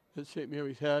that St.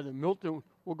 Mary's had, and Milton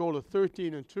will go to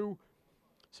 13-2.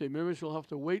 St. Mary's will have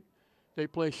to wait. They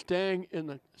play Stang in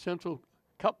the Central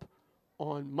Cup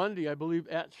on Monday, I believe,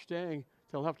 at Stang.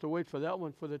 They'll have to wait for that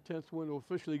one for the 10th win to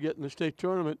officially get in the state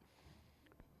tournament.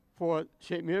 For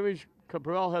St. Mary's,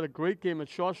 Cabral had a great game at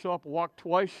shortstop, walked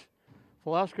twice.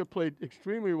 Velasquez played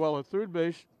extremely well at third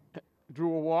base,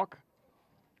 drew a walk.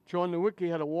 John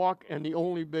Nowicki had a walk and the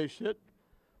only base hit.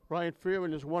 Ryan Fair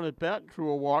in his one at bat drew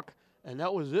a walk, and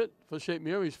that was it for St.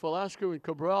 Mary's. Velasquez and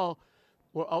Cabral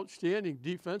were outstanding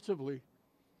defensively.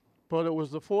 But it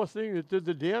was the fourth inning that did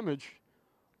the damage.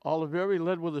 Oliveri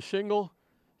led with a single.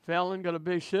 Fallon got a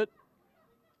base hit.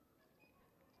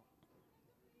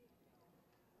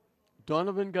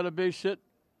 Donovan got a base hit.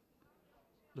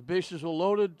 The bases were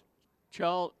loaded.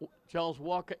 Charles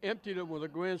Walker emptied him with a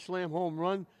grand slam home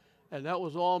run, and that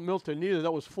was all Milton needed.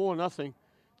 That was 4-0.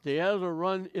 They added a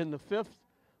run in the fifth.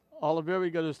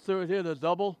 Oliveri got his third hit, a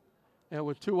double, and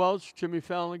with 2 outs, Jimmy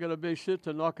Fallon got a base hit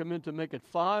to knock him in to make it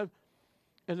 5.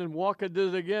 And then Walker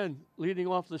did it again, leading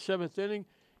off the 7th inning.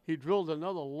 He drilled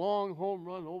another long home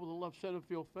run over the left center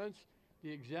field fence,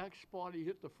 the exact spot he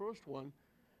hit the first one,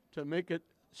 to make it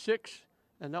 6,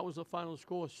 and that was the final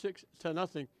score,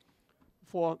 6-0.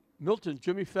 For Milton,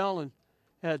 Jimmy Fallon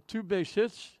had 2 base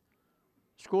hits,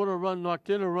 scored a run, knocked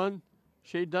in a run.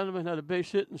 Shea Donovan had a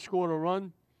base hit and scored a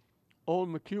run.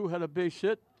 Owen McHugh had a base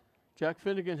hit. Jack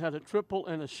Finnegan had a triple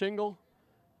and a single.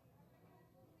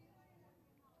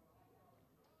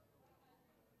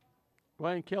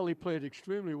 Ryan Kelly played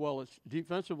extremely well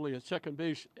defensively at second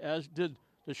base, as did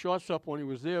the shortstop when he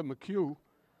was there, McHugh.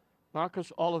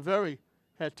 Marcus Oliveri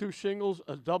had 2 singles,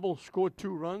 a double, scored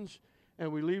 2 runs,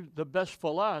 and we leave the best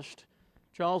for last.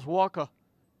 Charles Walker,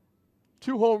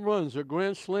 2 home runs, a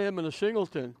grand slam and a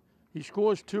singleton. He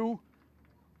scores 2,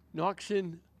 knocks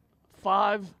in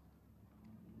 5.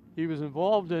 He was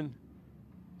involved in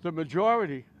the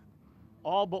majority,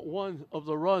 all but 1 of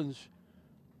the runs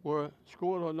were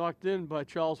scored or knocked in by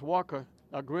Charles Walker.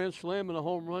 A grand slam and a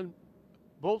home run,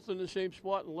 both in the same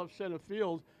spot in left center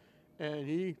field, and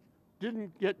he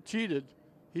didn't get cheated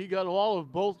He got all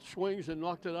of both swings and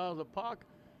knocked it out of the park.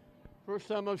 First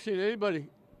time I've seen anybody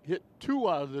hit 2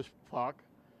 out of this park,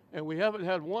 and we haven't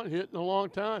had 1 hit in a long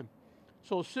time.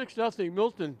 So 6-0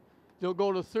 Milton. They'll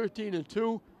go to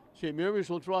 13-2. St. Mary's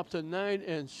will drop to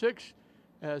 9-6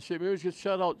 as St. Mary's gets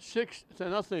shut out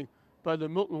 6-0 by the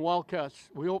Milton Wildcats.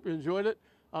 We hope you enjoyed it.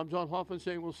 I'm John Hoffman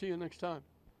saying we'll see you next time.